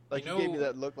 Like You he gave me know-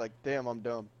 that look like, damn, I'm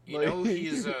dumb. You Like- know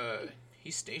he's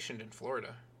stationed in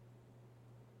Florida.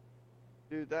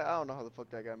 Dude, I don't know how the fuck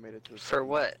that guy made it to the For fucking-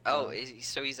 what? Oh, Uh,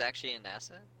 so he's actually in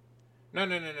NASA? No.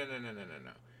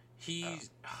 He's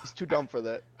he's too dumb for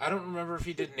that. I don't remember if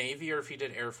he did Navy or if he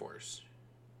did Air Force.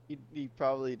 He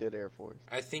probably did Air Force.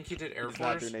 I think he did Air He did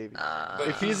not do Force. Navy. But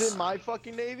If he's he's- in my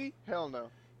fucking Navy, hell no.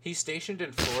 He's stationed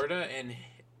in Florida, and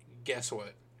guess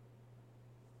what?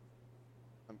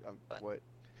 I'm What? what?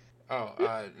 Oh,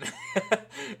 What?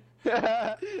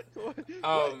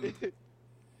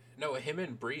 no, him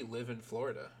and Bree live in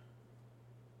Florida.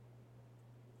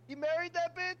 He married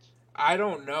that bitch? I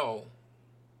don't know,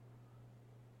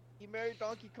 He married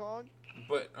Donkey Kong?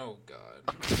 but oh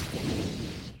god.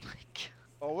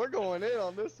 Oh, we're going in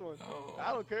on this one. Oh.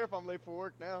 I don't care if I'm late for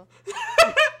work now.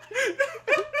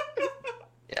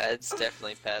 Yeah, it's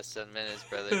definitely past 10 minutes,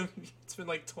 brother. It's been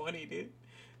like 20, dude.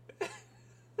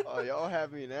 Oh, y'all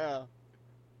have me now.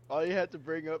 All you had to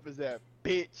bring up is that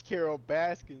bitch Carol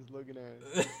Baskins looking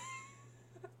at us.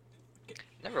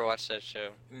 Never watched that show.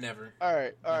 Never.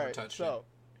 Alright, Never touched so.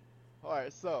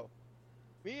 Alright, so.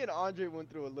 Me and Andre went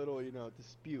through a little,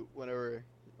 dispute whenever,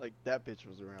 like, that bitch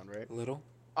was around, right? Little.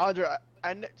 Andre,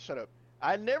 shut up.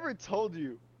 I never told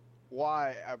you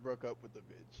why I broke up with the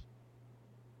bitch.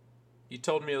 You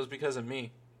told me it was because of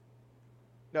me.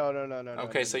 No.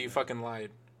 Okay, so you fucking lied.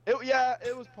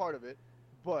 It was part of it,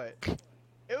 but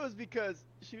it was because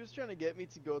she was trying to get me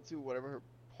to go to whatever her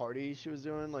party she was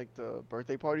doing, like the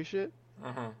birthday party shit.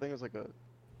 Uh-huh. I think it was like a.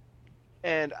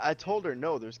 And I told her,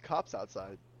 no, there's cops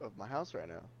outside of my house right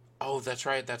now. Oh, that's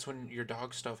right. That's when your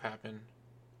dog stuff happened.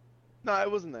 No, it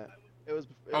wasn't that. It was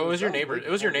your that neighbor. way It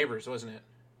was your before. neighbors, wasn't it?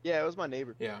 Yeah, it was my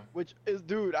neighbor. Yeah. Which is,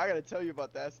 dude, I gotta tell you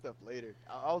about that stuff later.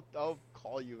 I'll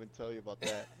call you and tell you about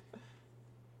that.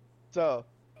 So,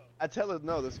 I tell her,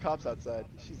 no, there's cops outside.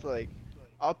 She's like,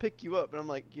 I'll pick you up. And I'm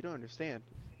like, you don't understand.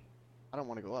 I don't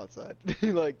want to go outside.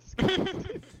 Like,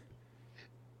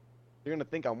 you're gonna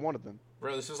think I'm one of them.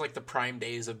 Bro, this was like the prime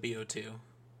days of BO2.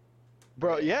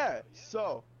 Bro, yeah.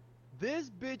 So, this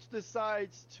bitch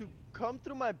decides to come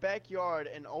through my backyard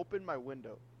and open my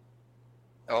window.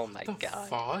 Oh my What the god.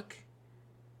 fuck?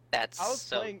 That's I was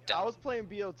so playing. dumb. I was playing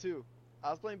BO2.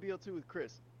 I was playing BO2 with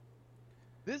Chris.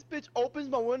 This bitch opens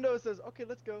my window and says, "Okay,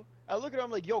 let's go." I look at her. I'm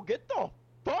like, "Yo, get the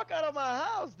fuck out of my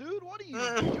house, dude! What are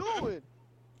you doing?"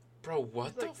 Bro, what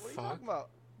She's the like, "What are you fuck? talking about?"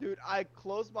 Dude, I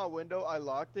closed my window. I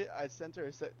locked it. I sent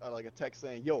her like a text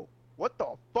saying, "Yo, what the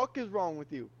fuck is wrong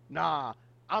with you?" Nah,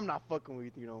 I'm not fucking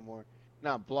with you no more.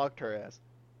 Nah, blocked her ass.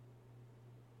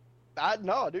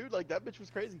 No, dude, like that bitch was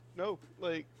crazy. No,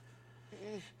 like.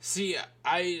 See,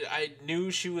 I knew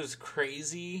she was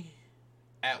crazy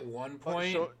at one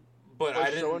point, but I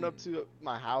didn't. Showing up to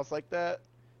my house like that.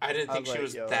 I didn't I think was she like,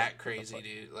 was yo, that what the crazy, fuck?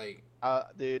 dude. Like,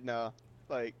 Dude, no,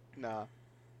 like, nah.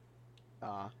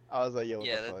 I was like, yo, what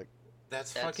Yeah, the fuck?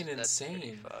 that's fucking That's pretty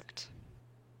insane. fucked.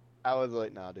 I was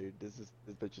like, nah, dude, this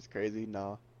bitch is crazy.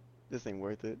 Nah, this ain't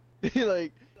worth it.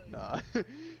 Like, nah.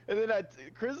 And then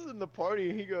Chris is in the party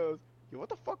and he goes, yo, what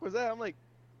the fuck was that? I'm like,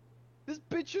 this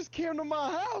bitch just came to my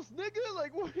house, nigga.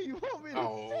 Like, what do you want me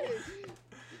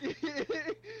to say?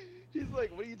 He's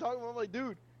like, what are you talking about? I'm like,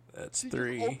 dude, That's she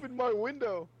just opened my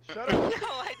window. Shut No, up.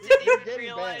 I You're didn't even getting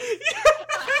realize.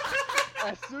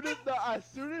 As soon as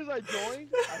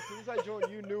I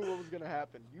joined, you knew what was gonna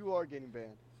happen. You are getting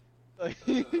banned. Like,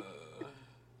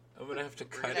 I'm gonna have to We're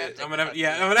cut gonna have it. to I'm gonna cut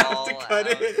yeah, this I'm gonna have to all cut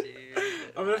out, it. dude.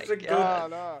 I'm gonna have to My go- God.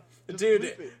 nah. Just Dude,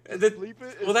 bleep it. Just the- bleep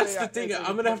it and Well, that's say the I- thing. it I'm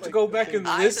doesn't gonna have look to go like back the and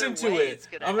same- Either listen to way, it. it's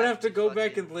gonna I'm gonna have have to to go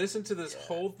back fucking- and listen to this yeah.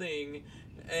 whole thing,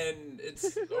 and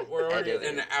we're already Edit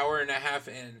an it. hour and a half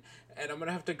in, and I'm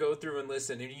gonna have to go through and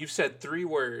listen. And you've said 3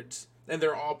 words, and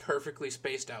they're all perfectly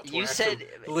spaced out. So You I have said-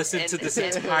 to listen to and- this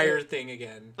and- entire thing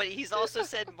again. But he's also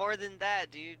said more than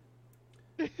that, dude.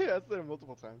 I said it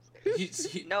multiple times.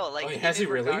 No, like Oh, has he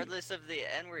even really? regardless of the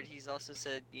N word, he's also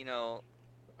said, you know,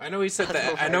 I know he said Other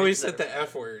the I know he words said that the are-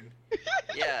 F word,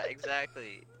 yeah,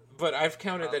 exactly. but I've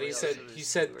counted that Probably he said also he the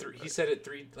said C word, three, he but- said it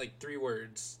 3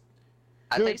 words.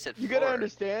 I Dude, think he said you 4, gotta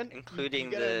understand, including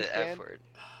you gotta the understand, F word.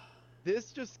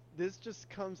 This just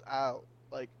comes out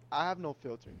like I have no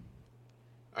filter.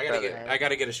 I gotta Brother. I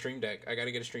gotta get a stream deck. I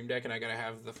gotta get a stream deck, and I gotta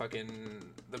have the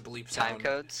bleep sound. Time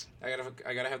codes. I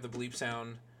gotta have the bleep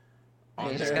sound on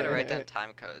You Yeah. just there. gotta write down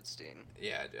time codes, dude.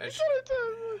 Yeah, I'm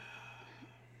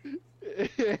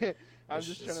It's just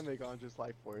just- trying to make Andre's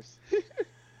life worse.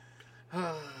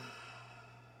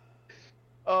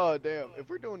 Oh damn! If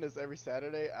we're doing this every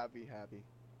Saturday, I'd be happy.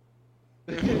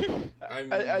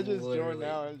 I'm I just literally- joined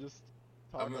now and just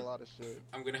talk I'm a a- lot of shit.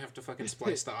 I'm gonna have to fucking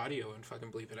splice the audio and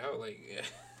fucking bleep it out. Like,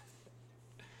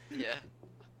 Yeah.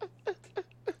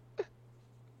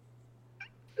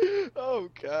 Oh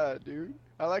god, dude!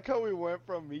 I like how we went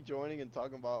from me joining and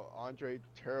talking about Andre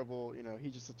terrible, you know,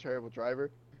 he's just a terrible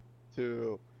driver,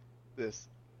 to this.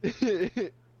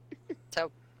 That's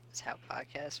how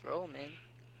podcasts roll, man.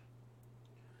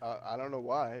 I don't know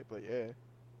why, but yeah.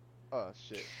 Oh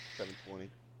shit, 7:20.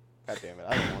 God damn it!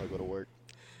 I don't want to go to work.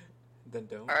 then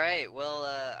don't. All right. Well,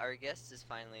 our guest is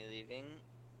finally leaving.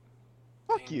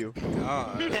 Fuck Thank you.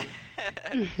 God.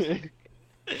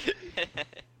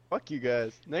 Fuck you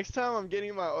guys. Next time I'm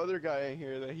getting my other guy in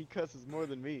here that he cusses more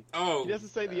than me. Oh, He doesn't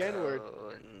say the N word.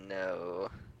 Oh no.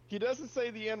 He doesn't say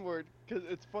the N word because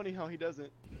it's funny how he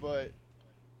doesn't, but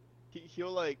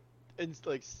he'll like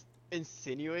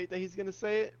insinuate that he's gonna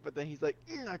say it, but then he's like,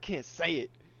 I can't say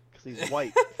it because he's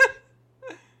white.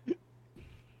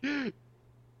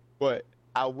 But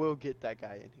I will get that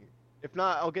guy in here. If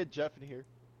not, I'll get Jeff in here.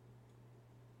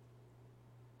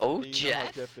 Oh, And you know how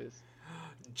Jeff. Jeff is.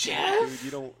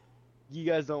 Jeff. Dude, you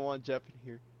guys don't want Jeff in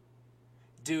here.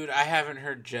 Dude, I haven't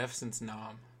heard Jeff since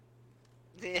Nom.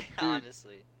 Yeah,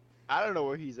 honestly. I don't know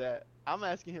where he's at. I'm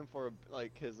asking him for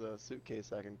like his suitcase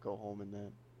so I can go home and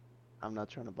then. I'm not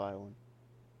trying to buy one.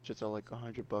 Just like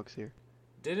 $100 here.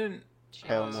 Didn't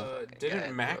Hell no. Jesus fucking didn't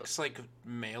guy, Max like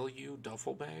mail you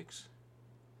duffel bags?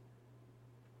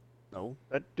 No,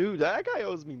 that guy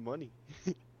owes me money.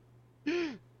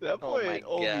 That Oh boy my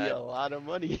owed me a God. lot of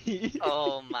money.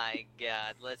 Oh my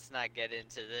god, let's not get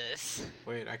into this.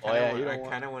 Wait, I Oh, kind of yeah, you don't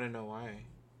want- kind of want to know why.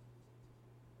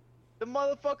 The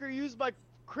motherfucker used my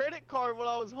credit card when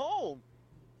I was home,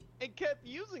 and kept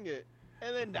using it,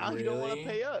 and then now he don't want to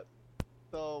Really? pay up.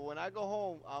 So when I go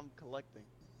home, I'm collecting.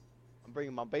 I'm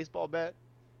bringing my baseball bat,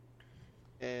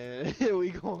 and we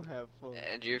gonna have fun.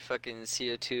 And your fucking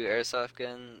CO2 airsoft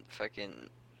gun, fucking shoot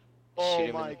Oh him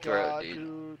in my the throat, god, dude.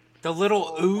 dude. The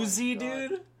little Oh my Uzi, God.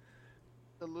 dude.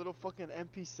 The little fucking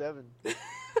MP7.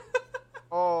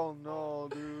 Oh no,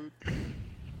 dude.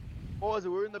 What was it?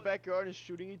 We were in the backyard and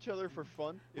shooting each other for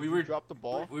fun. If We you were- dropped the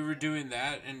ball. We were doing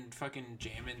that and fucking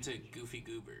jamming to Goofy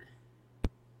Goober.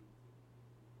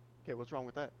 Okay, what's wrong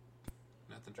with that?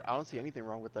 Nothing. I don't see anything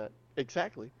wrong with that.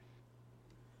 Exactly.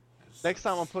 That's- Next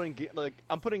time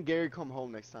I'm putting Gary Come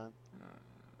Home next time.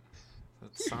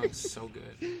 That song's so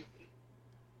good.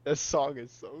 That song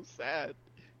is so sad.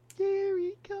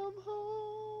 Gary Come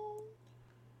Home.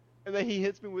 And then he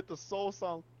hits me with the soul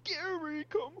song. Gary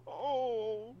Come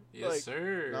Home. Yes, Like,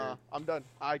 sir. Nah, I'm done.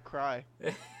 I cry.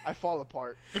 I fall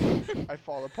apart. I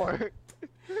fall apart.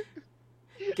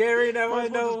 Gary, now Might I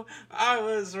as well know I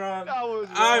was wrong.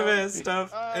 I I messed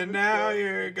up, I and messed now up.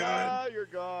 you're gone. Now you're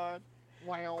gone.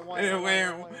 Wow, wow, Wow,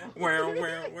 wow, wow,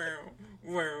 wow, wow,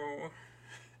 wow.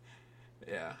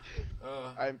 Yeah.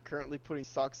 I'm currently putting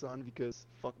socks on because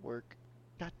fuck work.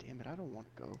 God damn it, I don't want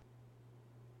to go.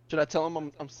 Should I tell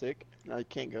him I'm sick? No, I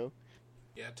can't go.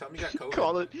 Yeah, tell me you got COVID.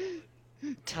 Call it.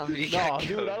 Tell me you Nah, got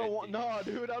dude, I COVID, don't want. dude. Nah,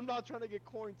 dude, I'm not trying to get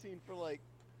quarantined for like.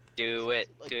 Do it,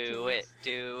 Like do 2 it, weeks.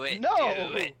 do it, No.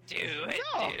 do it, do it,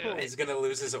 No. do it. He's gonna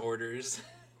lose his orders.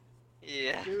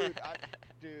 Yeah.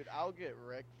 Dude, I'll get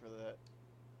wrecked for that.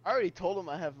 I already told him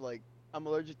I'm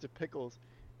allergic to pickles,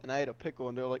 and I ate a pickle,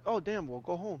 and they're like, "Oh damn, well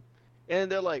go home,"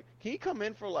 and they're like, "Can you come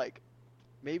in for like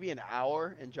maybe an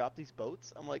hour and drop these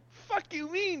boats?" I'm like, "Fuck you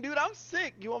mean, dude? I'm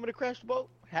sick. You want me to crash the boat?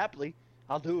 Happily,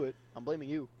 I'll do it. I'm blaming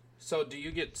you." So, do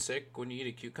you get sick when you eat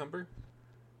a cucumber?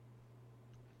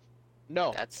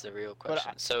 No. That's the real But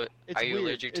question. So, it's are you weird.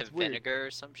 allergic to It's weird. vinegar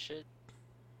or some shit?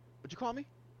 What'd you call me?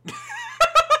 Call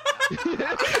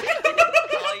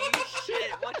you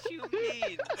shit. What you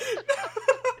mean?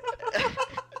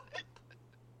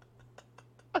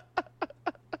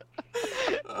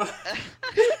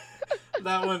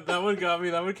 That one got me.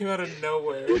 That one came out of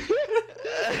nowhere.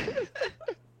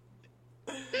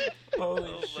 Holy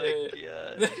Oh shit. my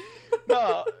god.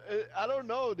 No, I don't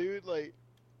know, dude. Like,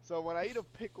 so when I eat a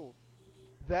pickle,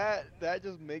 that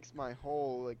just makes my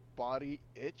whole like body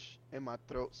itch and my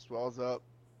throat swells up.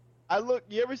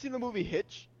 You ever seen the movie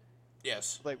Hitch?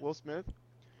 Yes. Like Will Smith?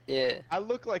 Yeah. I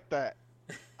look like that.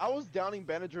 I was downing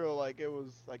Benadryl like it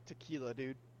was like tequila,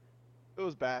 dude. It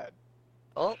was bad.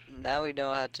 Well, now we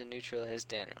know how to neutralize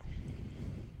Daniel.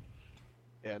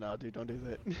 Yeah, no, dude, don't do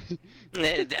that.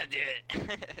 Don't do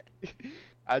it.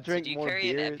 I So drink do you more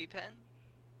carry beer. an EpiPen?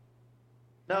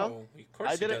 No, Of course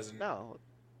I he didn't. doesn't. No,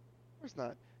 of course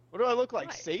not. What do I look like?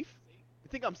 Why? Safe? You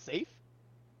think I'm safe?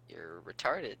 You're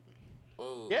retarded.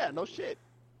 Whoa. Yeah, no shit.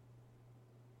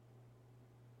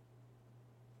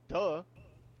 Duh. Of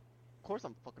course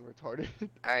I'm fucking retarded.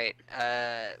 Alright,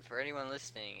 for anyone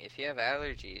listening, if you have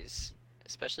allergies,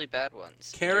 especially bad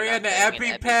ones, Carry you're an not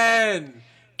getting EpiPen.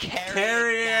 Carry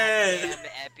Carry a it. goddamn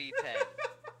EpiPen.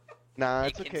 Nah, It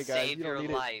it's can okay, guys. save You your don't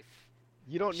need life.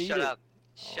 it. You don't need Shut it. up.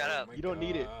 Shut Oh up. my You don't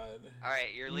need it. God.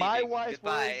 Alright, you're leaving. My wife's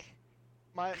Goodbye.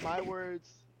 My words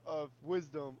of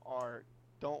wisdom are: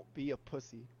 don't be a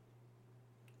pussy.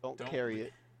 Don't Don't carry be-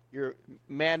 it. You're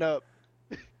man up.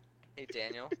 Hey,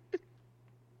 Daniel.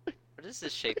 What is the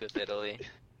shape of Italy?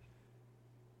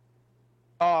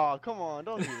 Oh, come on!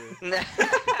 Don't do this.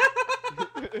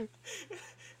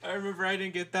 I remember I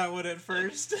didn't get that one at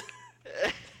first.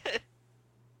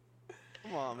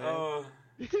 Come on, man. Oh,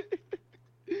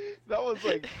 That was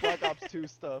like Black Ops 2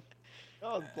 stuff. That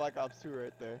was Black Ops 2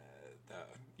 right there.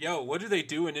 yo, what do they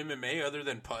do in MMA other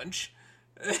than punch?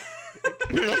 Yeah,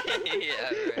 And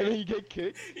right. then you get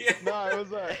kicked. Yeah. No,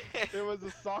 it was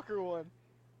a soccer one.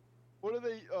 What do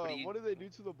you- what do they do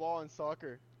to the ball in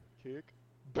soccer? Kick.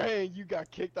 Bang! You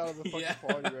got kicked out of the fucking Yeah.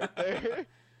 party right there.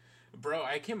 Bro,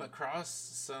 I came across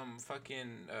some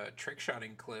fucking trick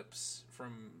shotting clips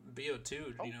from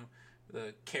BO2, Oh. you know,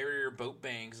 the carrier boat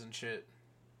bangs and shit.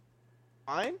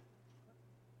 Mine?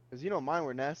 Cause you know mine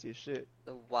were nasty as shit.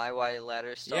 The YY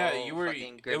ladder stall. Yeah, you were.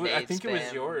 Fucking I think it was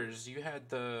spam, yours. You had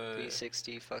the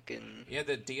 360 fucking. you had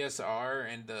the DSR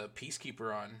and the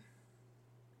Peacekeeper on.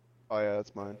 Oh yeah,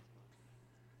 that's mine.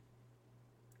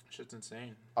 Shit's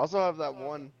insane. I also have that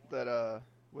one that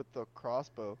with the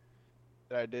crossbow.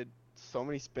 that I did so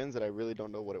many spins that I really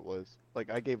don't know what it was. Like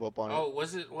I gave up on it. Oh,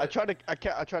 was it? I What? tried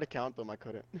to count them. I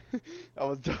couldn't. I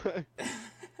was done. Yeah,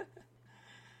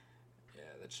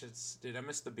 that shit's. Dude, I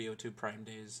miss the BO2 Prime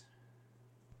days.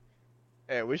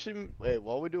 Hey,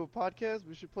 while we do a podcast,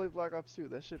 we should play Black Ops 2.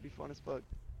 That should be fun as fuck.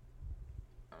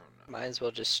 Oh no. Might as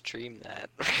well just stream that.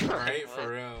 Right, What?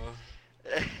 for real.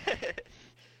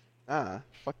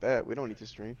 Fuck that. We don't need to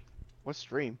stream. What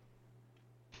stream?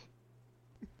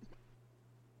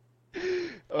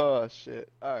 Oh shit.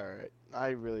 Alright. I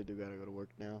really do gotta go to work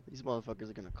now. These motherfuckers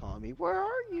are gonna call me. Where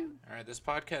are you? All right, this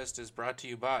podcast is brought to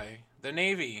you by the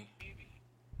Navy.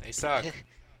 They suck.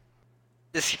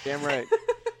 Damn right.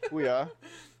 We are.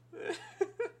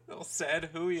 All said,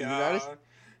 who The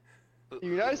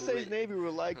United States Navy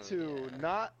would like to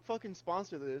not fucking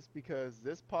sponsor this because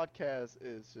this podcast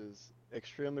is just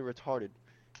extremely retarded.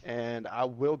 And I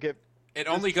will get. It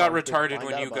only got time to retarded find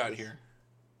when out you about got this. here.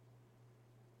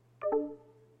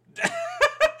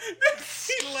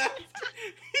 He left.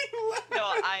 He left.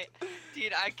 No,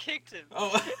 dude, I kicked him.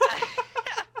 Oh.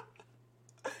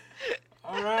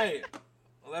 All right.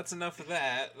 Well, that's enough of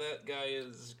that. That guy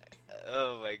is.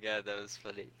 Oh my god, that was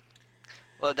funny.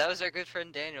 Well, that was our good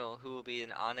friend Daniel, who will be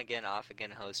an on-again,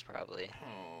 off-again host probably.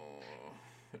 Oh.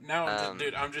 Now,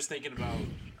 dude, I'm just thinking about.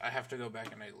 I have to go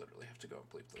back and I literally have to go and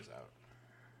bleep those out.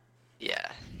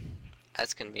 Yeah,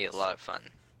 that's gonna be a lot of fun.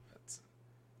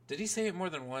 Did he say it more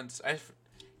than once?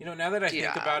 Now that I think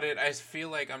Yeah. about it, I feel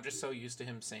like I'm just so used to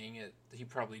him saying it. He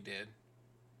probably did.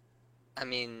 I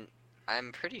mean,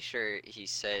 I'm pretty sure he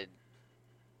said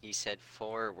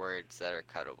 4 words that are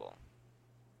cuttable.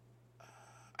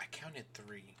 I counted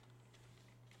 3.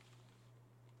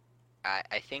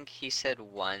 I think he said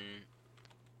 1,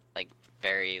 like,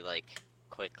 very, like,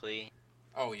 quickly.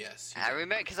 Oh yes. he I did.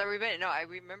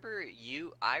 remember,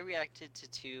 I reacted to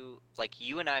 2, like,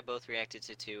 you and I both reacted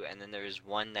to 2, and then there was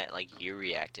one that, like, you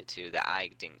reacted to that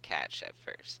I didn't catch at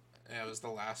first. Yeah, it was the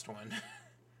last one.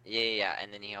 Yeah,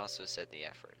 and then he also said the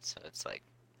F word, so it's, like,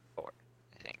 4,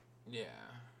 I think. Yeah.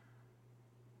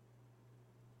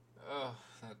 Oh,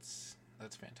 that's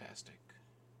fantastic.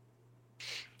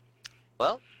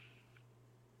 Well,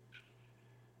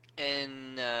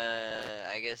 and,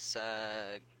 I guess,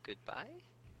 goodbye?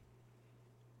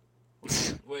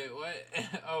 Wait, what?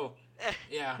 Oh,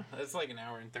 yeah, that's like an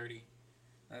hour and 30.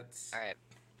 That's Alright.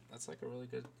 That's like a really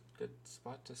good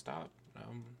spot to stop.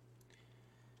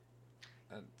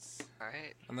 That's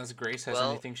Alright. unless Grace has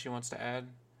Well- anything she wants to add,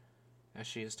 as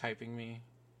she is typing me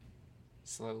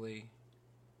slowly,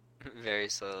 Very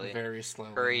slowly. very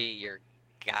slowly. Hurry your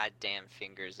goddamn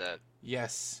fingers up.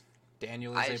 Yes,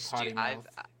 Daniel is a potty mouth.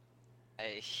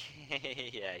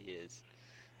 Yeah, he is.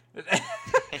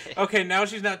 Okay, now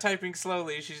she's not typing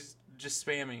slowly. She's just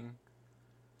spamming.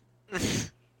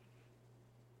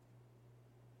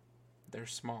 They're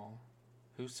small.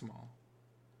 Who's small?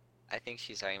 I think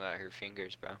she's talking about her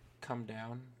fingers, bro. Come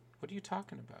down. What are you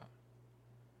talking about?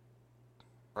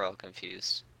 We're all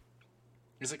confused.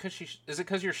 Is it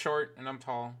because you're short and I'm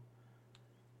tall?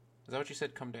 Is that what you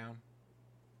said? Come down.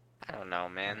 I don't know,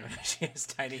 man. She has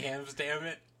tiny hands. Damn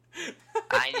it.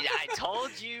 I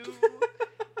told you.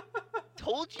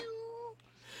 Told you.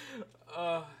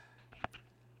 Well,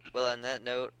 on that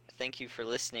note, thank you for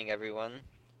listening, everyone.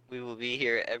 We will be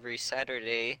here every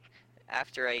Saturday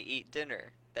after I eat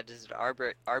dinner. That is an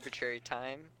arbitrary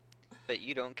time, but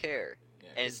you don't care. Yeah,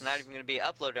 And it's not even going to be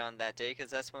uploaded on that day because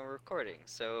that's when we're recording.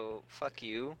 So, fuck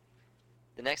you.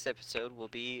 The next episode will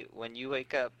be when you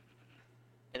wake up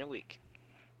in a week.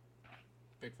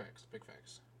 Big facts. Big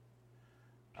facts.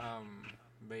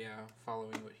 But yeah,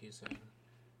 following what he's saying.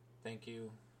 Thank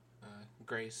you,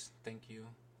 Grace. Thank you.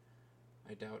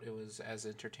 I doubt it was as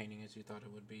entertaining as you thought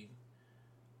it would be.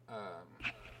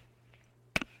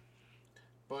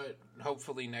 But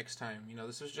hopefully next time,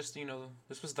 this was just,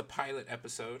 this was the pilot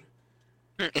episode.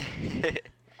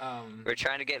 We're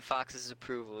trying to get Fox's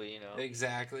approval,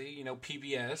 Exactly,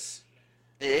 PBS.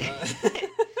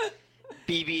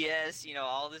 BBS,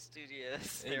 all the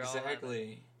studios. They're all on it.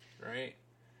 Exactly, right?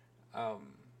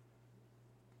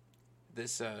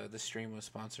 This stream was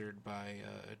sponsored by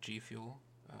G Fuel.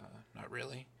 Not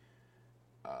really.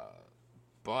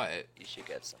 But You should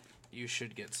get some. you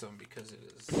should get some because it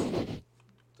is.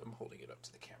 I'm holding it up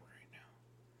to the camera right now.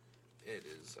 It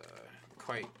is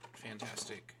quite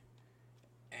fantastic,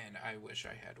 and I wish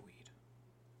I had weed.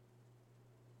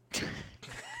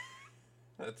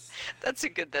 That's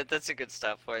a good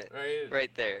stop point. Right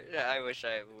there. Yeah, I wish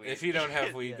I had weed. If you don't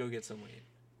have weed, Yeah. go get some weed.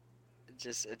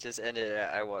 Just ended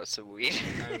at I want some weed.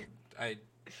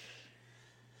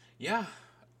 Yeah,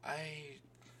 I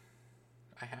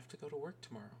have to go to work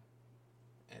tomorrow.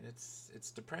 and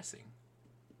it's depressing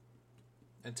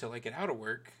until I get out of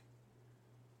work,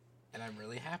 and I'm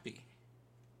really happy.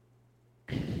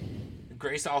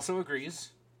 Grace also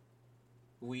agrees.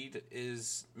 Weed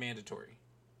is mandatory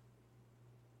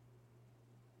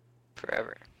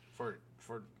Forever. for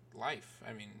life.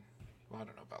 I mean, well, I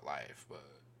don't know about life, but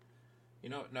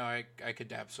no, I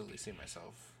could absolutely see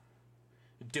myself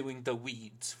doing the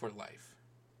weeds for life.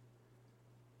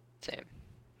 Same.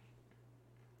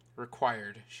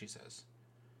 Required, she says.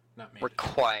 Not mandatory.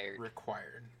 Required.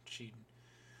 Required. She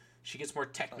gets more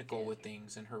technical Okay. with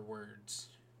things in her words.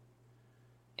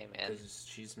 Hey, man. Because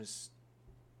she's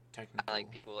technical. I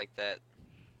like people like that.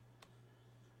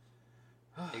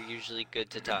 They're usually good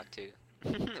to talk to.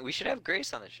 We should have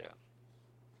Grace on the show.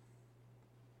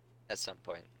 At some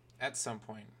point. At some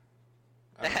point.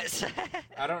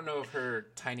 I don't know if her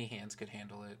tiny hands could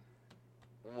handle it.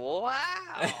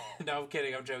 Wow! No, I'm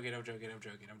kidding. I'm joking.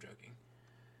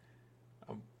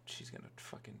 She's gonna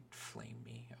fucking flame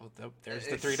me. Oh, there's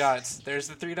the 3 dots. There's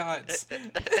the 3 dots.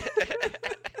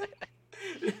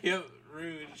 Yep,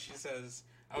 rude. She says,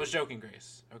 I was joking,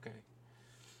 Grace. Okay.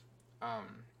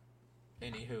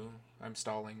 Anywho, I'm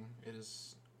stalling. It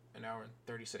is an hour and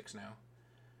 36 now.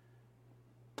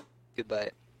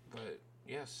 Goodbye. But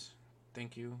yes,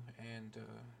 thank you, and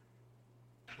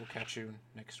we'll catch you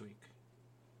next week.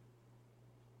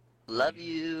 Love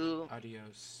you.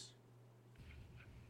 Adios.